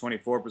split gets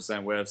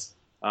 24% whiffs.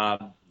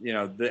 You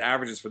know, the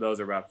averages for those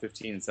are about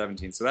 15 and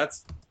 17. So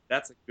that's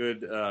that's a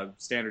good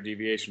standard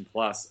deviation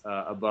plus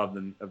above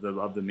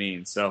the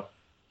mean. So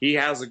he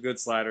has a good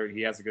slider.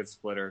 He has a good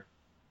splitter.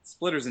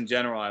 Splitters in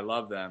general, I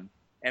love them.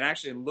 And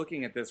actually,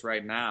 looking at this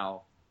right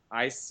now,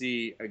 I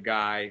see a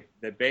guy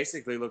that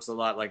basically looks a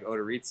lot like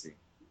Odorizzi.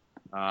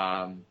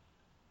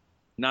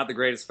 Not the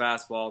greatest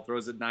fastball,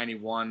 throws at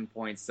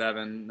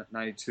 91.7,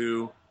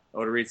 92.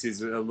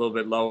 Odorizzi's a little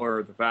bit lower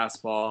with the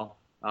fastball.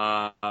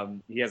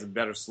 He has a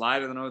better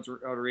slider than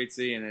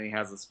Odorizzi, and then he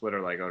has a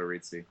splitter like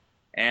Odorizzi.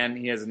 And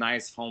he has a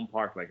nice home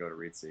park like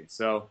Odorizzi.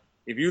 So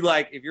if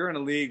you're in a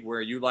league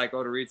where you like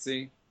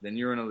Odorizzi, then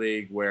you're in a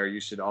league where you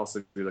should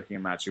also be looking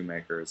at Matt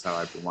Shoemaker is how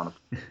I want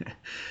to.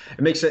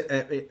 It makes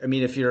it. I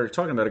mean, if you're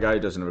talking about a guy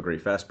who doesn't have a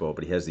great fastball,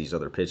 but he has these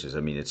other pitches,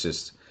 I mean, it's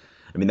just.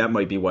 I mean, that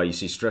might be why you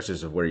see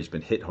stretches of where he's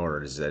been hit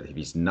hard, is that if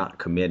he's not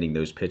commanding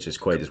those pitches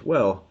quite as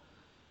well,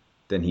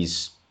 then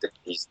he's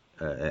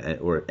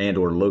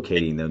or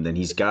locating them, then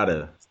he's got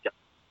to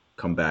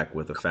come back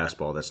with a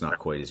fastball that's not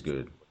quite as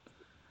good,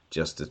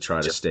 just to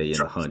try to stay in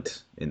the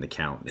hunt, in the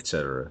count,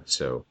 etc.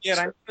 So yeah,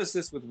 and I noticed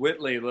this with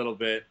Whitley a little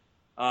bit.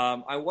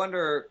 I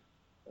wonder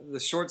the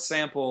short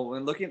sample,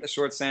 when looking at the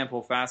short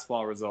sample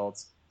fastball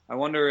results, I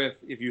wonder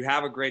if you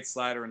have a great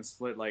slider and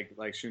split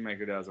like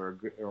Shoemaker does, or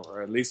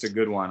at least a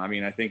good one. I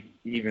mean, I think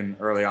even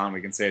early on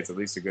we can say it's at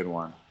least a good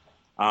one.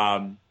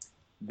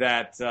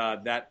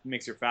 That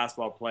makes your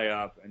fastball play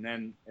up, and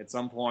then at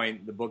some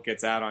point the book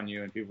gets out on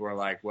you, and people are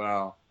like,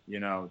 well,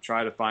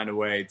 try to find a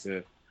way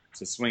to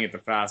swing at the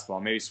fastball,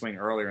 maybe swing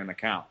earlier in the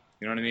count.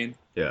 You know what I mean?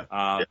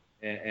 Yeah.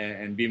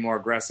 And be more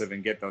aggressive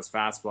and get those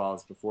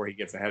fastballs before he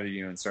gets ahead of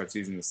you and starts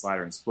using the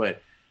slider and split.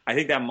 I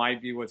think that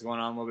might be what's going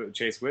on a little bit with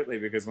Chase Whitley,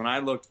 because when I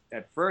looked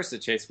at first at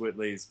Chase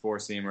Whitley's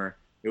four-seamer,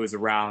 it was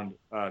around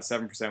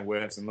 7%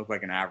 whiffs and looked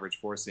like an average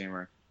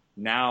four-seamer.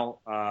 Now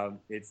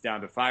it's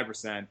down to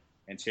 5%,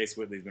 and Chase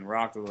Whitley's been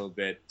rocked a little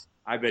bit.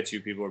 I bet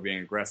you people are being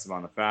aggressive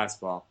on the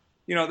fastball.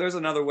 There's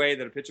another way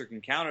that a pitcher can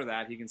counter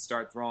that. He can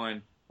start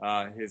throwing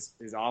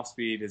his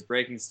off-speed, his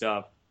breaking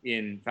stuff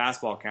in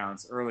fastball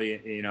counts early,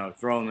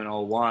 throw them in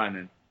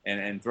 0-1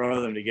 and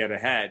throw them to get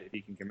ahead if he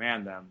can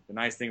command them. The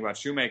nice thing about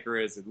Shoemaker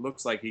is it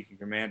looks like he can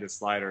command his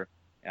slider,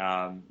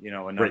 enough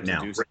right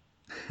now. to do so.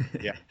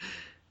 Yeah.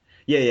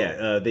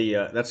 Yeah.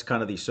 That's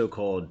kind of the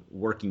so-called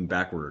working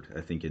backward,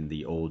 I think, in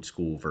the old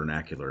school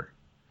vernacular.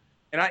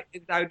 And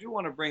I do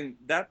want to bring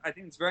that. I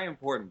think it's very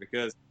important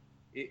because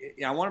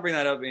I want to bring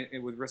that up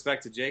with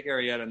respect to Jake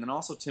Arrieta and then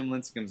also Tim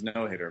Lincecum's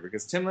no-hitter,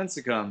 because Tim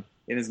Lincecum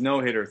in his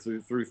no-hitter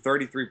threw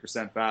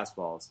 33%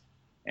 fastballs.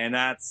 And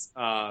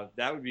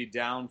that would be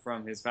down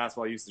from his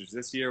fastball usage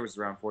this year, which was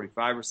around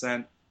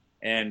 45%,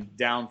 and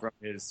down from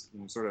his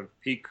sort of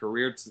peak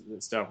career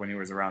stuff when he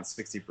was around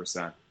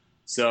 60%.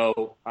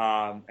 So,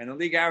 and the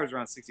league average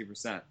around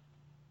 60%.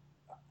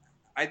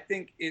 I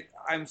think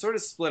I'm sort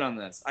of split on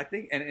this. I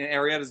think, and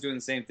Arrieta's doing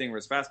the same thing, where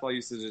his fastball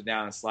usage is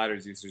down and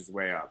sliders usage is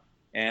way up.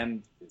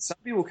 And some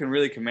people can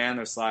really command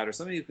their slider.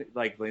 Some people,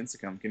 like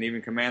Lincecum, can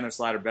even command their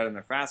slider better than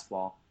their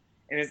fastball.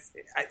 And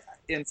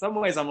in some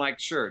ways, I'm like,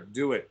 sure,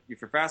 do it. If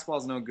your fastball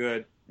is no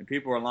good and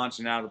people are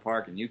launching out of the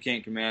park and you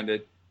can't command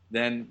it,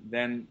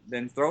 then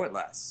throw it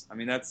less. I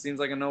mean, that seems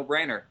like a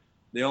no-brainer.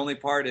 The only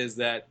part is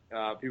that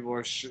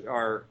people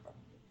are,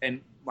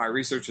 and my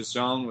research has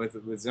shown with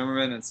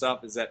Zimmerman and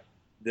stuff, is that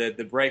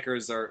the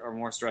breakers are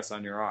more stress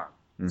on your arm.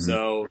 Mm-hmm.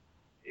 So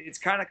it's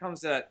kind of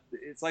comes to that.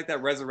 It's like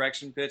that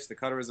resurrection pitch. The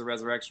cutter is a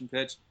resurrection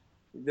pitch.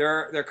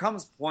 There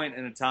comes a point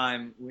in a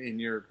time in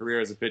your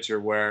career as a pitcher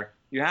where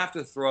you have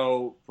to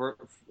throw for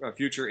a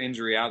future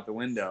injury out the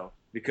window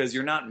because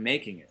you're not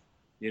making it.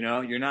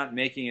 You're not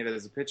making it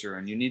as a pitcher,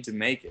 and you need to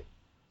make it.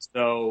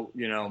 So,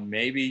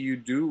 maybe you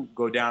do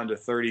go down to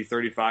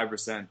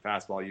 35%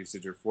 fastball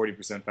usage or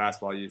 40%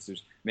 fastball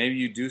usage. Maybe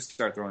you do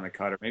start throwing the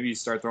cutter. Maybe you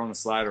start throwing the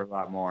slider a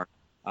lot more.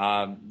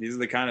 These are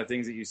the kind of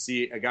things that you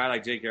see a guy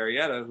like Jake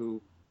Arrieta, who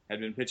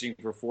had been pitching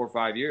for 4 or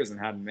 5 years and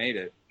hadn't made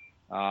it.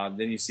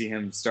 Then you see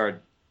him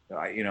start,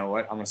 you know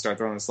what, I'm going to start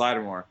throwing the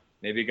slider more.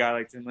 Maybe a guy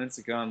like Tim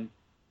Lincecum,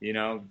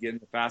 getting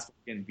the fastball,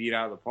 getting beat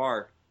out of the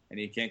park, and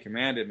he can't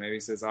command it. Maybe he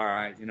says, all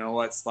right, you know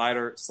what,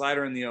 slider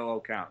in the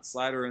 0-0 count,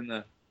 slider in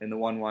the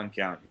 1-1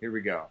 count. Here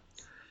we go.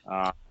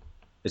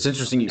 It's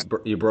interesting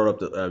you brought up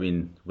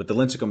with the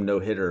Lincecum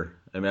no-hitter.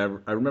 I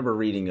mean, I remember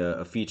reading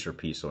a feature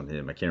piece on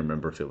him. I can't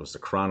remember if it was the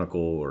Chronicle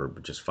or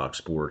just Fox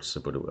Sports,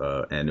 but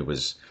and it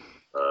was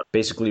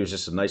basically it was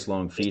just a nice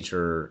long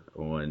feature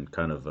on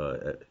kind of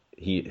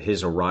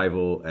his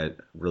arrival at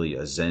really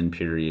a Zen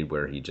period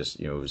where he just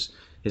it was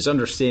his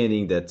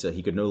understanding that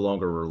he could no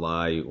longer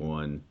rely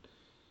on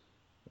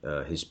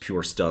his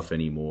pure stuff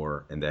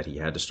anymore, and that he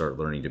had to start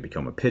learning to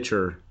become a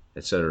pitcher,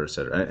 et cetera, et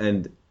cetera.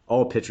 And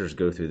all pitchers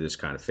go through this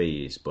kind of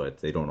phase, but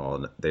they don't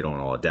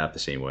all adapt the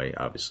same way,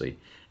 obviously.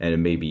 And it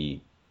may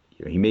be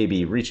he may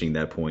be reaching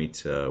that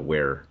point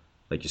where,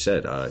 like you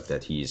said,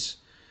 that he's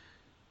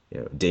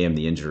damn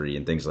the injury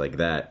and things like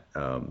that,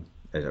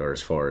 or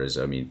as far as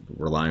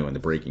relying on the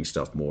breaking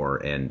stuff more.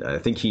 And I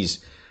think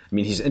he's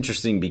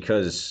interesting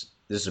because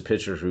this is a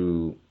pitcher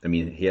who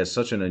he has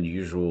such an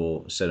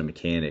unusual set of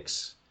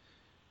mechanics,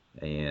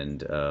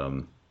 and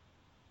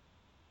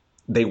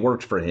they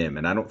worked for him,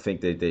 and I don't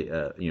think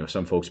that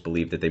some folks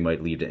believe that they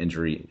might lead to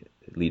injury,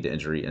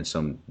 and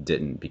some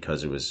didn't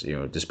because it was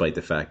despite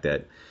the fact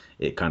that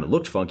it kind of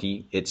looked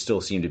funky, it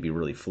still seemed to be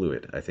really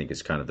fluid. I think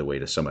is kind of the way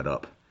to sum it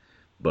up.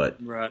 But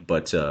Right.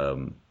 but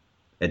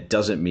it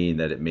doesn't mean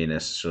that it may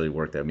necessarily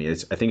work. That I mean,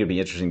 I think it'd be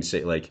interesting to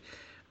say like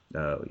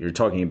you're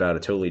talking about a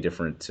totally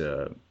different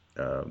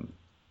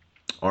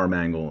arm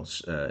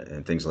angles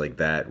and things like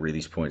that,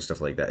 release points,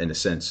 stuff like that. In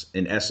essence,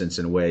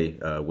 in a way,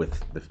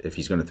 if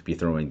he's going to be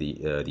throwing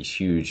these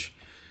huge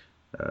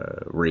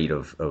rate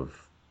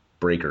of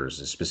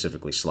breakers,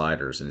 specifically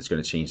sliders, and it's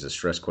going to change the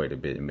stress quite a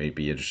bit. It may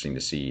be interesting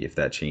to see if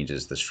that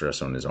changes the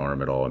stress on his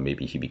arm at all, and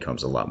maybe he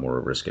becomes a lot more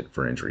at risk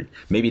for injury.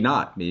 Maybe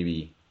not.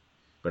 Maybe.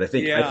 But I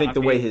Yeah, think I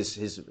the way mean,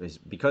 his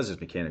because his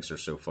mechanics are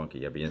so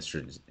funky, I'd be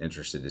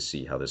interested to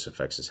see how this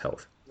affects his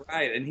health.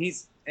 right,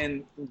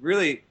 and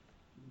really,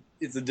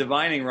 it's a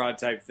divining rod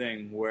type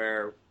thing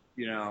where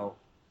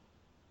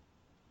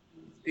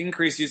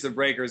increased use of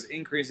breakers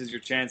increases your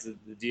chance of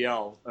the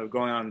DL of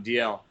going on the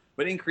DL,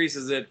 but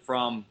increases it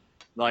from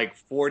like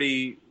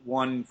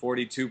 41,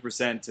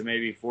 42% to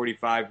maybe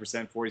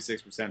 45%,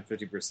 46%,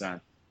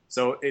 50%.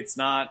 So it's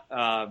not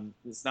a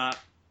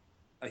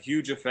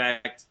huge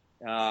effect.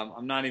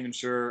 I'm not even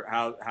sure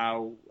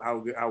how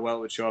well it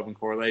would show up in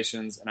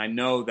correlations, and I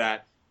know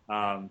that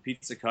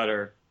Pizza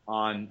Cutter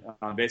on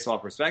Baseball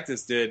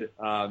Prospectus did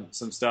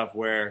some stuff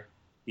where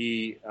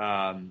he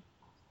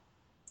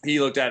he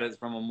looked at it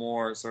from a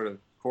more sort of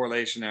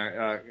correlation,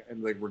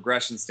 like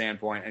regression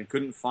standpoint, and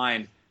couldn't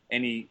find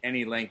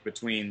any link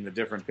between the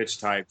different pitch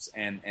types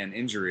and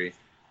injury.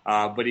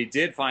 But he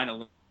did find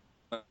a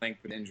link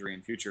with injury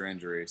and future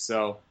injury.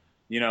 So,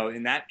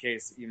 in that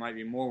case, you might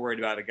be more worried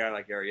about a guy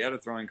like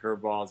Arrieta throwing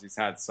curveballs. He's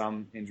had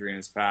some injury in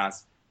his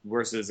past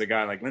versus a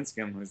guy like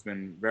Lincecum who's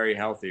been very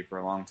healthy for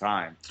a long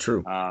time.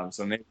 True.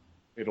 So maybe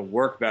it'll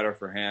work better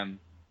for him.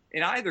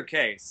 In either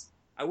case,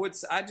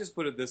 I just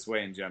put it this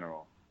way in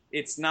general.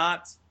 It's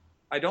not.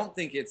 I don't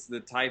think it's the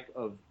type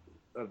of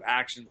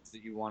actions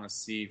that you want to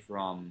see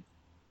from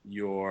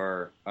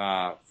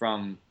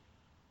from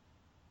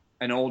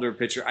an older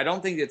pitcher. I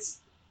don't think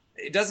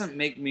it doesn't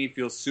make me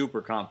feel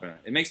super confident.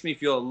 It makes me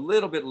feel a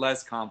little bit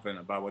less confident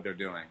about what they're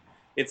doing.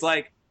 It's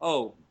like,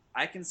 oh,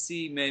 I can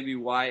see maybe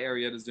why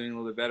Arrieta's doing a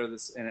little bit better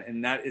this,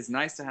 and that is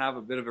nice to have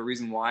a bit of a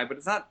reason why, but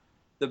it's not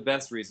the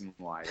best reason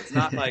why. It's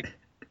not like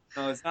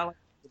it's not like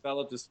he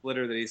developed a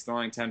splitter that he's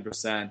throwing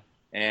 10%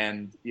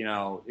 and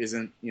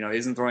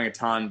isn't throwing a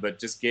ton, but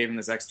just gave him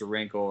this extra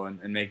wrinkle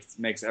and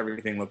makes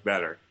everything look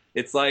better.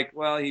 It's like,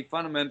 well, he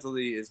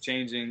fundamentally is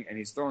changing, and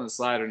he's throwing the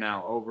slider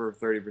now over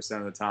 30%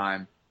 of the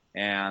time.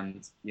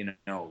 And,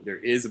 there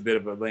is a bit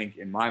of a link,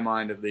 in my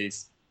mind at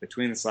least,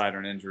 between the slider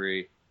and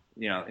injury.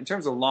 In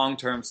terms of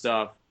long-term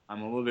stuff,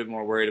 I'm a little bit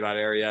more worried about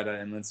Arrieta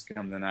and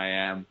Lincecum than I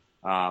am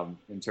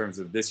in terms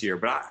of this year.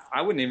 But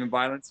I wouldn't even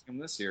buy Lincecum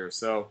this year.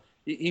 So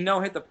he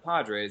no-hit the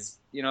Padres.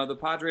 The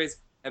Padres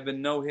have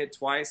been no-hit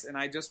twice, and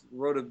I just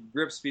wrote a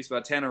Grips piece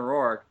about Tanner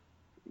Roark.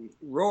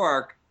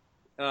 Roark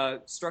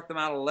struck them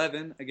out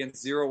 11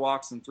 against 0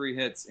 walks and 3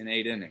 hits in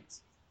 8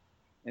 innings.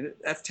 And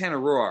that's Tanner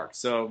Roark.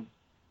 So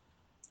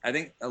I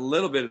think a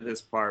little bit of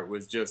this part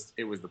was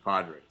it was the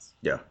Padres.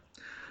 Yeah.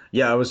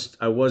 Yeah, I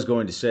was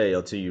going to say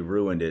until you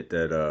ruined it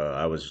that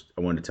I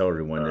wanted to tell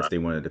everyone if they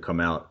wanted to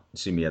come out and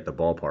see me at the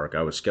ballpark,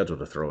 I was scheduled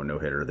to throw a no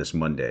hitter this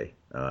Monday,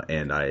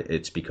 and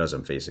it's because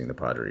I'm facing the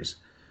Padres.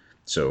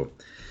 So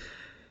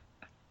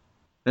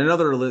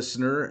another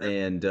listener,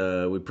 and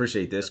we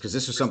appreciate this because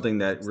this was something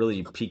that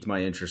really piqued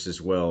my interest as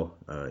well.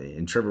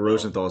 In Trevor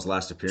Rosenthal's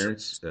last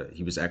appearance,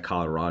 he was at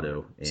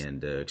Colorado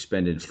and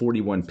expended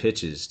 41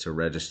 pitches to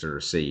register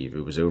a save.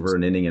 It was over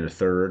an inning and a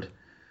third.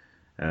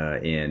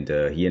 And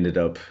he ended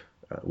up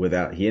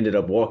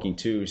walking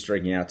 2,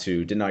 striking out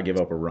 2, did not give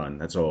up a run.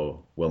 That's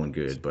all well and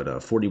good, but a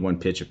 41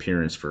 pitch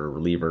appearance for a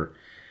reliever.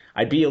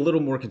 I'd be a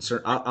little more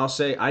concerned. I'll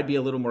say I'd be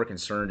a little more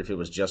concerned if it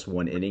was just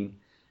 1 inning.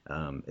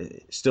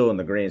 Still, in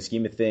the grand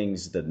scheme of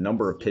things, the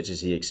number of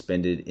pitches he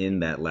expended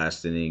in that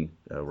last inning,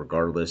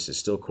 regardless, is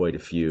still quite a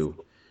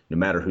few, no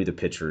matter who the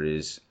pitcher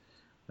is.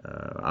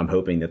 I'm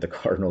hoping that the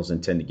Cardinals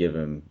intend to give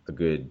him a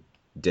good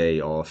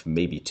day off,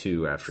 maybe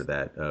 2 after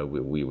that.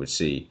 We would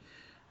see.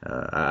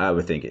 I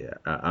would think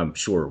I'm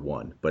sure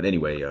 1, but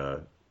anyway,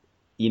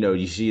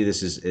 you see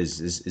this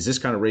is this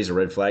kind of raise a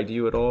red flag to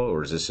you at all,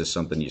 or is this just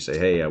something you say,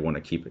 hey, I want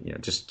to keep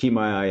it, just keep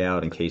my eye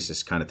out in case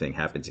this kind of thing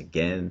happens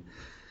again?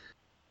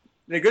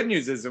 The good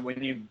news is that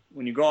when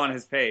you go on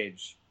his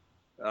page,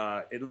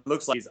 it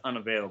looks like he's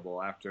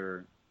unavailable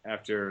after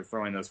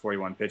throwing those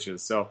 41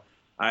 pitches. So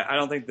I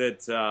don't think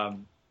that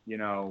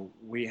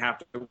we have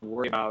to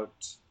worry about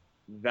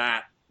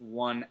that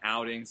one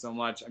outing so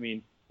much. I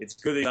mean, it's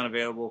good that he's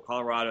unavailable.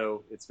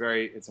 Colorado, it's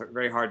very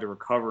hard to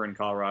recover in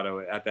Colorado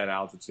at that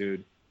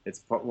altitude.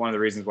 It's one of the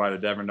reasons why the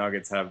Denver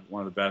Nuggets have one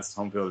of the best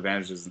home field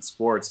advantages in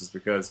sports, is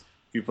because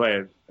if you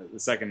play the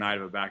second night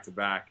of a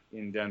back-to-back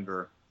in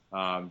Denver,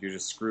 you're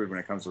just screwed when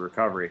it comes to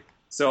recovery.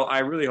 So I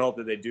really hope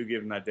that they do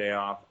give him that day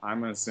off.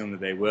 I'm going to assume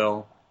that they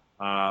will.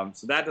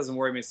 So that doesn't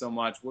worry me so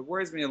much. What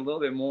worries me a little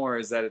bit more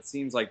is that it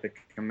seems like the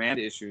command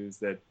issues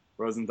that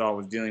Rosenthal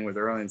was dealing with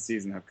early in the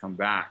season have come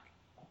back.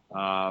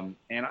 And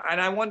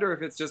I wonder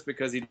if it's just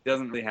because he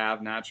doesn't really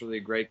have naturally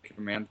a great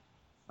command.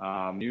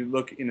 You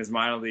look in his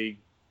minor league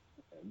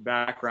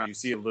background, you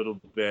see a little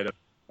bit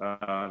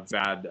of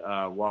bad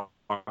walk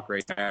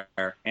rate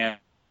there. And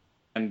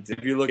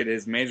if you look at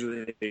his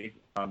major league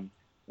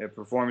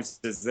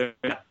performances,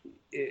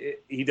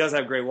 he does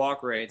have great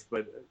walk rates,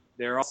 but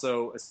they're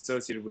also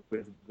associated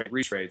with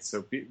reach rates.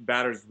 So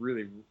batters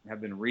really have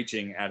been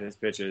reaching at his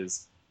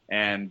pitches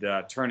and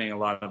turning a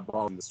lot of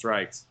balls into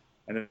strikes.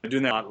 And they're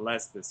doing that a lot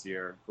less this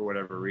year for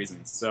whatever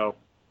reason. So,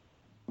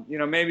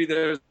 maybe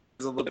there's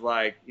a little bit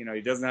like,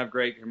 he doesn't have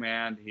great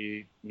command.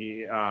 He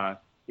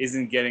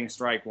isn't getting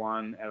strike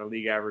one at a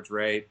league average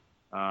rate.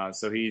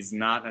 So he's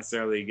not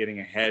necessarily getting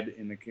ahead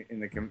in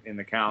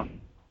the count.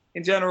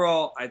 In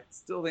general, I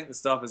still think the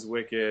stuff is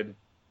wicked.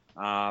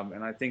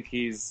 And I think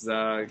he's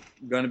going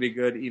to be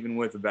good even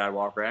with a bad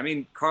walk rate. I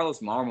mean, Carlos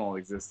Marmol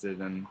existed,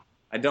 and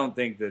I don't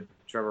think that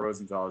Trevor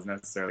Rosenthal is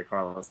necessarily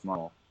Carlos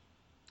Marmol.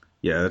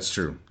 Yeah, that's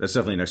true. That's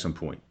definitely an excellent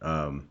point.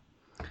 I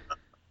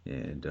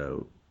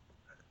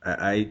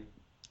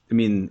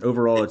mean,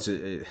 overall,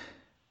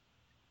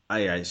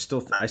 I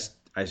still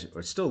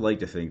like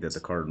to think that the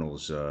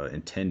Cardinals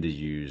intend to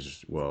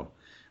use. Well,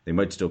 they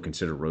might still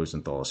consider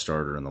Rosenthal a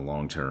starter in the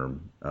long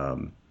term.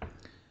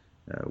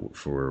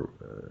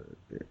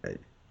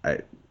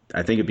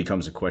 I think it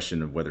becomes a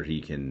question of whether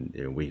he can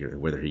make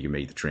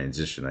the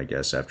transition, I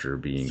guess, after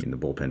being in the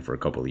bullpen for a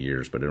couple of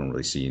years. But I don't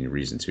really see any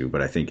reason to.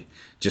 But I think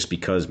just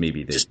because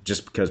maybe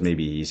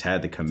he's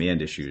had the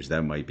command issues,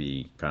 that might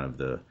be kind of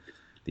the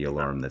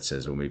alarm that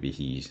says, well, maybe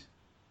he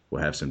will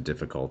have some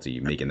difficulty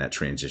making that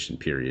transition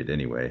period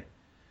anyway.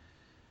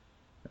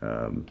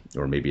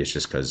 Or maybe it's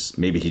just because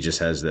maybe he just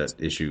has that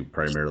issue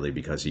primarily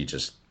because he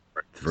just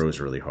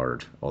throws really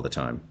hard all the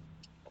time.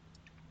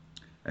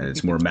 And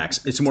it's more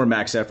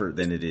max effort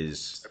than it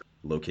is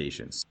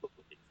location.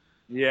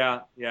 Yeah.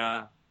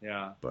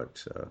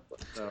 But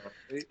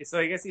so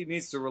I guess he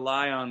needs to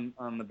rely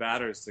on the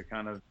batters to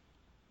kind of,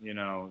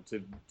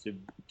 to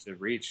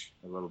reach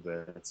a little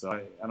bit. So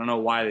I don't know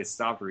why they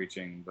stopped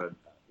reaching, but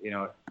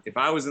if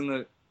I was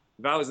in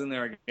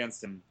there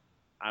against him,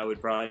 I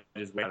would probably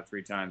just wait out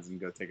 3 times and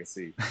go take a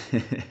seat.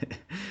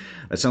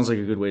 That sounds like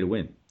a good way to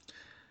win.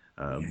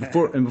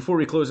 Before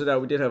we close it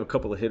out, we did have a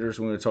couple of hitters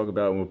we want to talk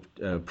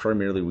about.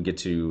 Primarily, we get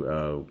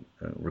to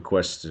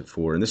requests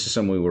for, and this is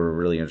something we were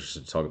really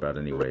interested to talk about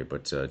anyway.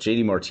 But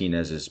JD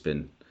Martinez has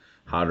been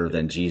hotter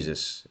than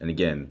Jesus, and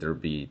again, there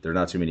are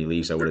not too many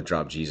leagues I would have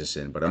dropped Jesus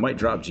in, but I might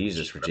drop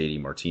Jesus for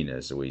JD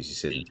Martinez the way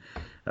he's hitting.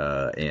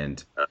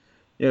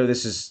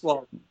 This is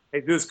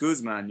Jesus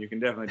Guzman. You can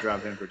definitely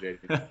drop him for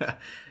JD.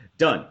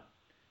 Done.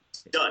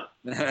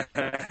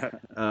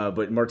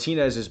 But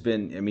Martinez has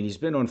been. I mean, he's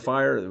been on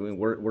fire. I mean,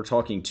 we're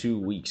talking 2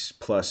 weeks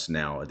plus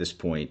now at this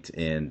point,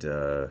 and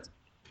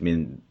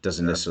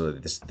doesn't necessarily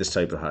this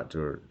type of hot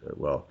tour.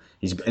 Well,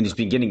 he's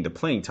been getting the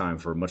playing time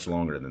for much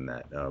longer than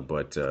that.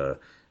 But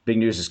big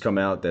news has come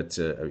out that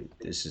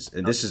this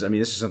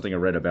is something I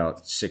read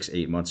about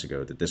 6-8 months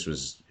ago, that this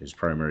was his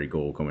primary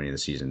goal coming into the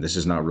season. This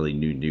is not really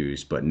new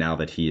news, but now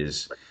that he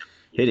is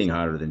hitting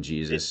hotter than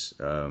Jesus,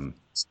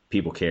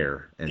 people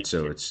care. And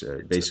so it's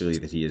basically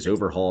that he has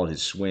overhauled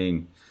his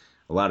swing.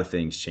 A lot of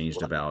things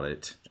changed about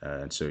it.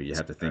 And so you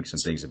have to think some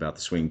things about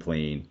the swing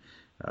plane.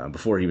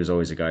 Before, he was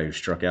always a guy who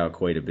struck out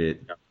quite a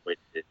bit.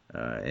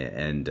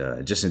 And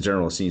just in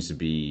general, it seems to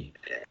be,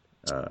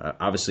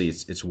 obviously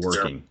it's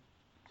working.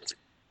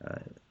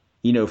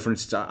 For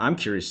instance, I'm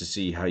curious to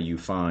see how you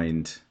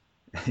find,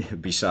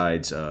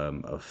 besides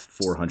a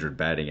 400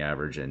 batting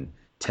average and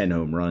 10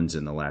 home runs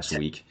in the last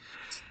week,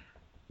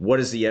 what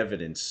is the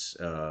evidence,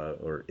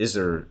 or is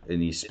there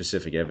any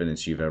specific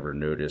evidence you've ever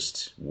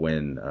noticed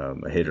when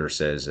a hitter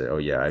says, "Oh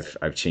yeah,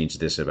 I've changed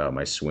this about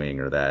my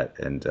swing or that,"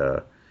 and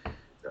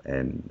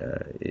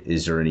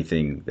is there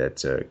anything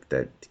that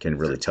can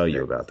really tell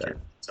you about that?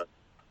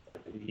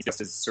 He's just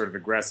as sort of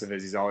aggressive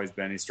as he's always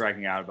been. He's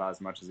striking out about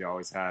as much as he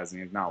always has,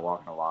 and he's not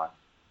walking a lot.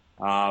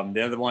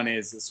 The other one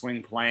is the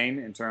swing plane,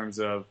 in terms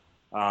of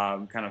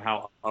kind of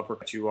how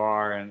uppercut you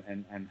are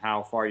and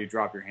how far you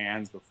drop your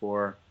hands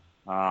before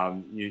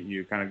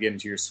you kind of get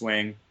into your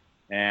swing.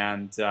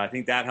 And I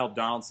think that helped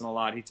Donaldson a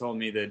lot. He told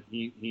me that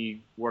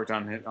he worked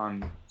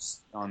on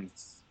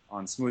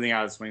smoothing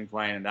out his swing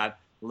plane, and that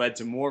led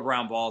to more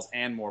ground balls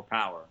and more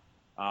power,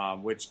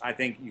 which I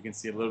think you can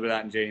see a little bit of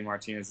that in JD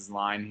Martinez's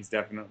line. He's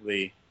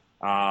definitely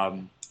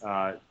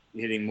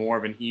hitting more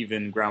of an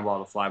even ground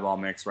ball to fly ball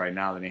mix right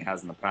now than he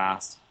has in the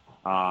past.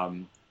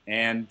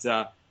 And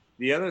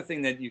the other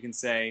thing that you can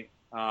say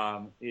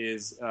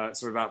is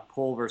sort of about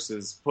pull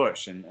versus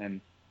push,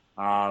 and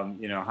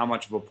how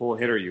much of a pull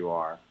hitter you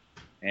are.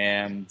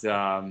 And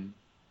I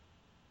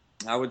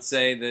would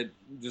say that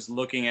just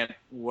looking at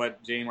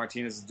what JD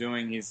Martinez is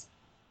doing, he's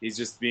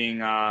just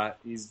being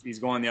he's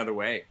going the other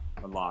way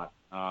a lot.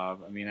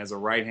 As a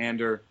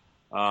right-hander,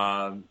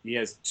 he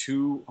has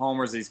 2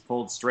 homers that he's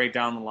pulled straight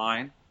down the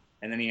line.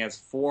 and then he has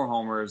 4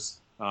 homers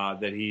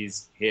that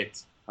he's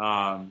hit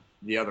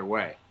the other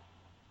way.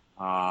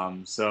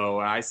 So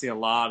I see a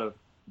lot of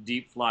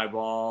deep fly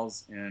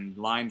balls and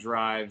line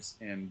drives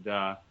and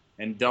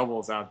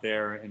doubles out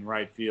there in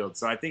right field.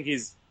 So I think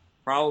he's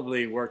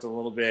probably worked a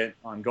little bit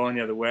on going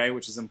the other way,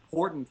 which is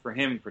important for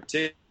him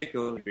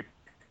particularly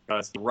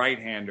because the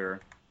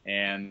right-hander.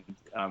 And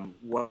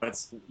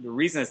what's the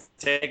reason it's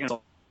taken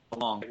so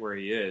long where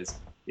he is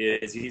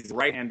he's a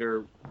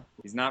right-hander.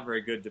 He's not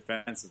very good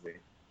defensively,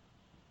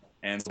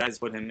 and so that has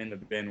put him in the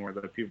bin where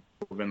the people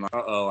have been like,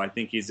 "Uh-oh, I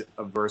think he's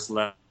a verse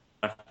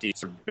lefty,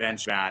 sort of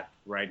bench bat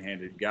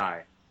right-handed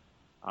guy."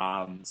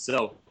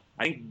 So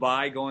I think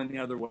by going the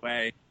other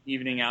way,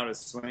 evening out his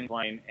swing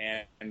plane,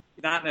 and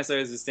not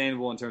necessarily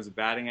sustainable in terms of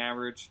batting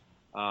average.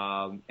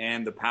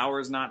 And the power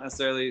is not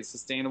necessarily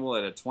sustainable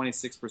at a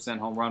 26%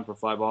 home run per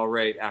fly ball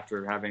rate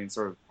after having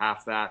sort of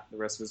half that the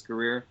rest of his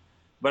career.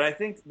 But I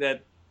think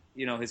that,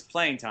 his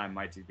playing time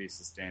might be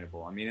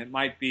sustainable. I mean, it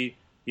might be,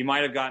 he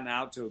might have gotten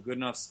out to a good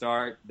enough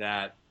start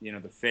that, the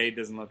fade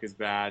doesn't look as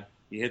bad.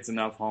 He hits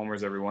enough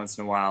homers every once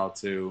in a while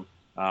to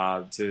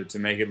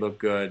make it look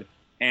good.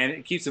 And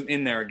it keeps him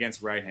in there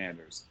against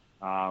right-handers.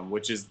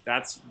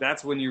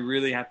 That's when you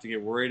really have to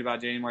get worried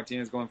about JD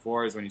Martinez going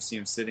forward, is when you see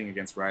him sitting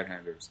against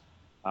right-handers.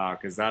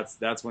 Because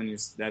that's when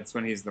he's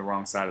the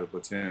wrong side of the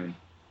platoon.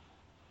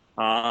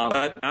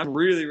 But I'm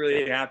really,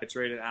 really happy to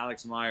trade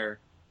Alex Meyer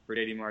for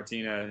JD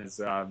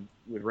Martinez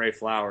with Ray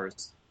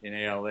Flowers in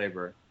AL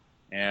Labor,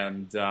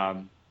 and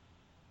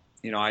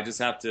I just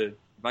have to,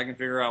 if I can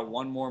figure out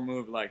one more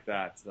move like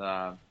that,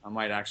 I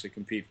might actually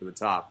compete for the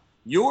top.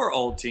 Your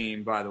old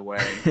team, by the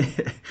way,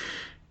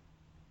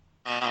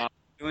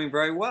 doing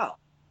very well.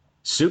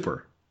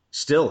 Super.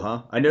 Still,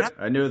 huh? I knew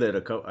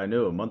that I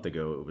knew a month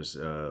ago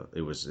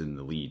it was in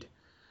the lead.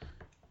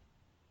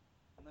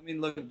 Let me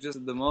look at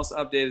just the most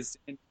updated.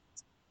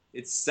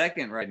 It's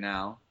second right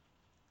now,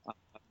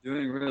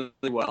 doing really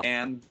well.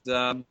 And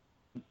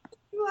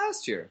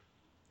last year,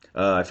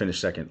 I finished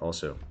second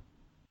also.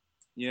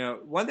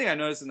 One thing I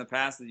noticed in the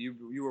past that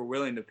you were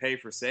willing to pay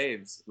for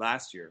saves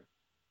last year,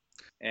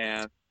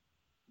 and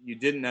you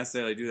didn't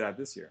necessarily do that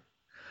this year.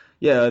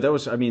 Yeah, that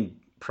was. I mean,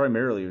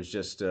 primarily it was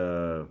just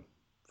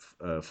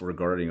for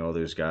regarding all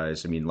those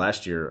guys. I mean,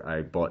 last year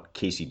I bought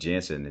Casey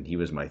Janssen, and he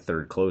was my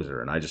third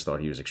closer, and I just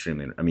thought he was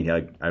extremely. I mean,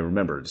 I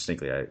remember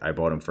distinctly. I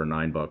bought him for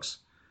 $9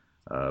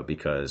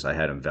 because I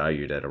had him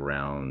valued at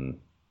around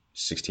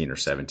 16 or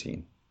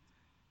 17,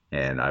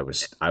 and I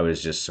was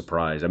just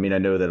surprised. I mean, I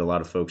know that a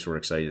lot of folks were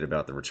excited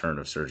about the return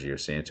of Sergio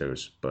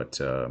Santos,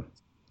 but I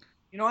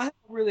have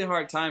a really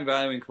hard time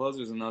valuing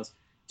closers in those.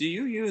 Do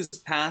you use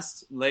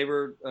past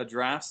labor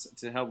drafts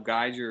to help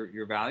guide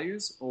your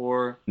values,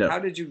 or no. How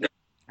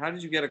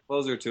did you get a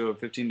closer to a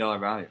 $15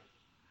 value?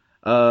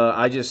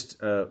 I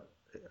just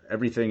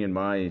everything in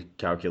my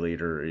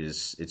calculator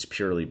it's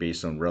purely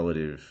based on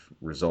relative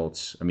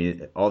results. I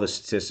mean, all the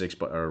statistics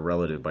are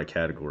relative by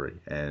category,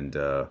 and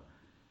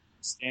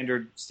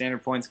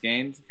standard points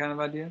gained kind of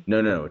idea.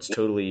 No, it's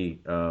totally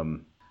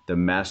the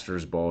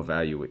Masters Ball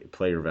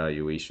player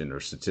valuation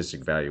or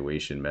statistic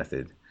valuation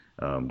method,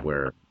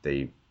 where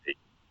they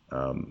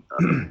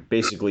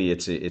basically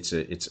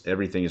it's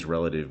everything is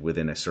relative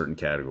within a certain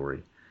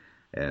category,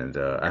 and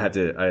I'd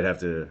have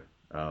to.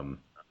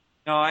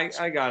 No,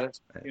 I got it.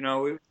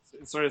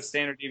 It's sort of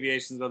standard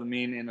deviations of the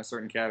mean in a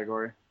certain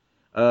category.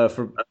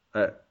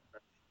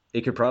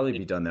 It could probably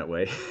be done that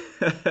way.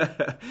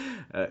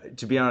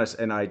 To be honest,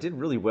 and I did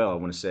really well, I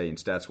want to say, in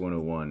Stats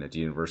 101 at the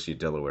University of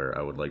Delaware,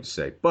 I would like to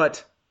say.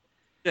 But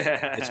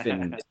it's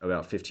been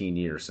about 15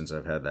 years since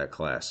I've had that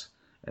class.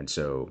 And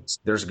so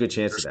there's a good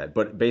chance of that.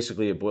 But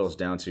basically it boils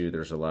down to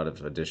there's a lot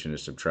of addition and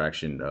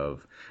subtraction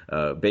of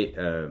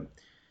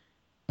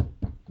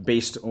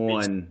based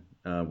on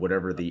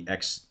whatever the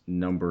X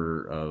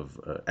number of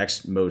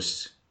X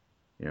most,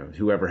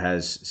 whoever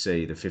has,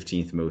 say, the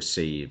 15th most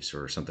saves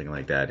or something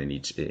like that in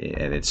each,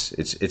 and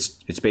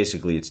it's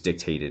basically it's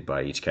dictated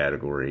by each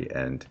category,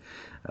 and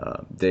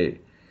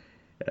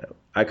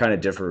I kind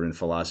of differ in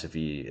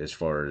philosophy as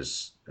far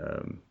as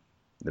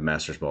the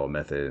Masters Ball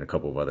method and a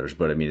couple of others,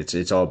 but I mean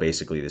it's all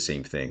basically the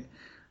same thing,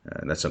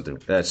 and that's something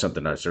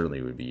I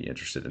certainly would be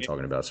interested in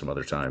talking about some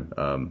other time.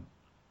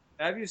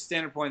 I've used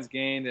standard points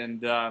gained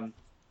and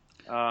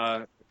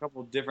a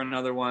couple of different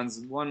other ones.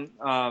 One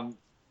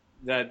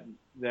that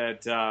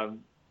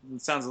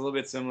sounds a little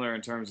bit similar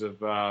in terms of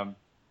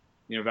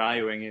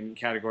valuing in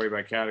category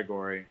by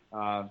category.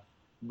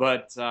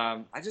 But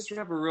I just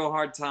have a real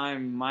hard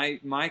time.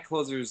 My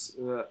closers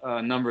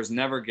numbers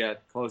never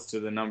get close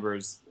to the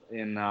numbers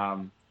in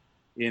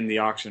the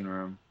auction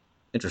room.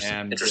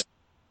 Interesting.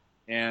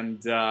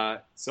 And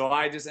so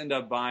I just end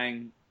up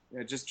buying,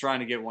 just trying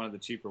to get one of the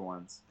cheaper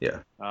ones. Yeah.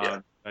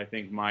 I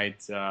think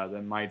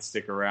that might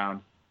stick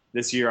around.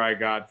 This year I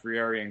got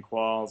Frieri and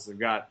Qualls. I've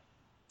got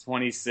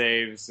 20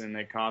 saves, and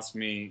they cost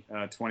me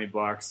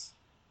 $20.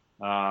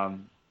 I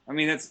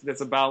mean,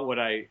 that's about what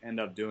I end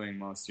up doing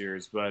most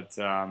years. But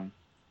and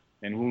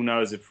who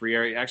knows if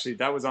Frieri, actually,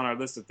 that was on our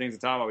list of things to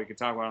talk about. We could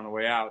talk about on the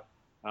way out.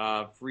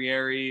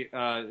 Frieri,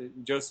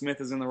 Joe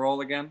Smith is in the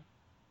role again.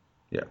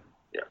 Yeah.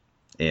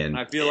 And And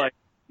I feel like,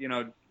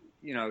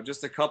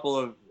 just a couple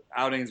of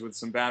outings with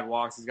some bad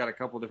walks. He's got a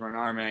couple different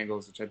arm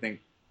angles, which I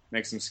think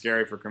makes him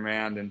scary for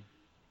command,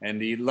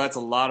 and he lets a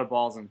lot of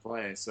balls in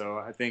play. So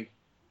I think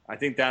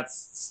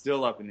that's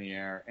still up in the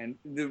air. And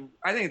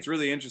I think it's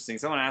really interesting.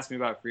 Someone asked me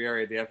about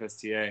Frieri at the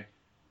FSTA.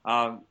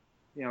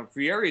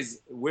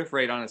 Frieri's whiff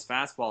rate on his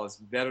fastball is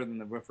better than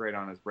the whiff rate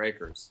on his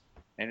breakers,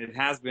 and it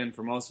has been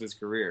for most of his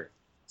career.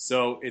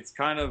 So it's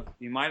kind of,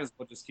 he might as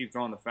well just keep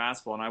throwing the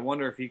fastball. And I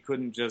wonder if he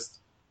couldn't just,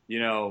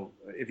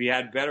 if he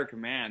had better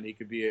command, he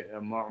could be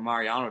a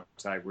Mariano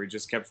type where he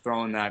just kept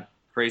throwing that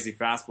crazy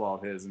fastball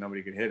of his and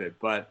nobody could hit it.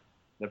 But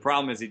the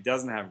problem is he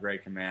doesn't have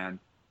great command.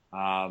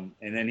 And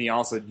then he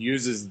also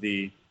uses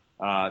the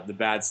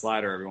bad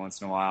slider every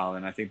once in a while.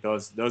 And I think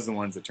those are the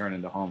ones that turn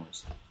into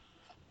homers.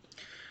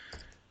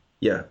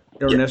 yeah,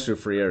 Ernesto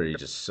Frieri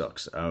just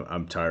sucks.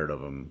 I'm tired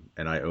of him,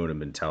 and I own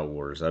him in Tout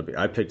Wars.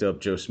 I picked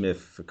up Joe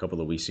Smith a couple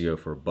of weeks ago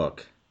for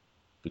 $1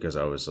 because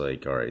I was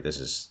like, all right,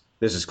 this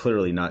is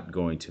clearly not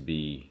going to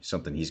be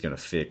something he's going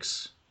to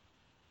fix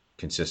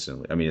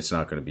consistently. I mean, it's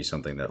not going to be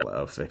something that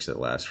I'll fix that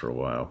lasts for a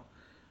while,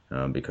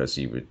 because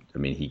he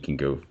can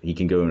go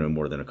into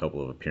more than a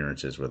couple of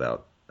appearances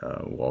without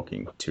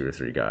walking 2 or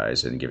 3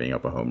 guys and giving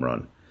up a home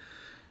run,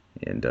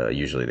 and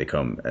usually they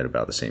come at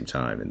about the same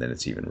time, and then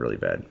it's even really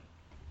bad.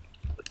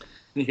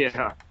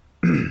 Yeah.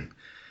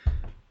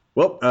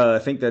 Well, I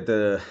think that,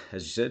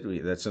 as you said,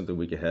 that's something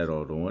we could head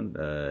on.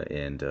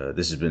 And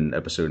this has been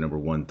episode number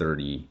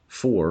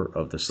 134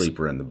 of The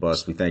Sleeper and the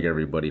Bust. We thank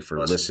everybody for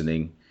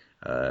listening,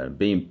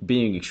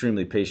 being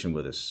extremely patient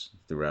with us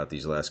throughout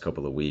these last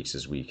couple of weeks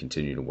as we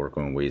continue to work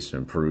on ways to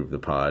improve the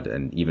pod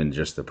and even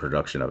just the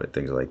production of it,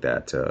 things like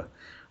that.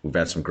 We've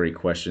had some great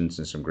questions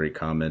and some great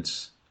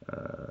comments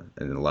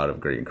and a lot of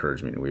great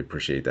encouragement, and we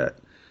appreciate that.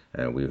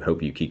 And we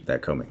hope you keep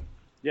that coming.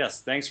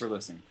 Yes, thanks for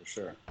listening, for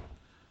sure.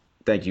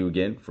 Thank you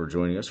again for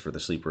joining us for The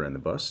Sleeper and the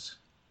Bust,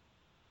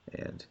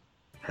 and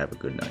have a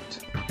good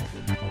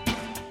night.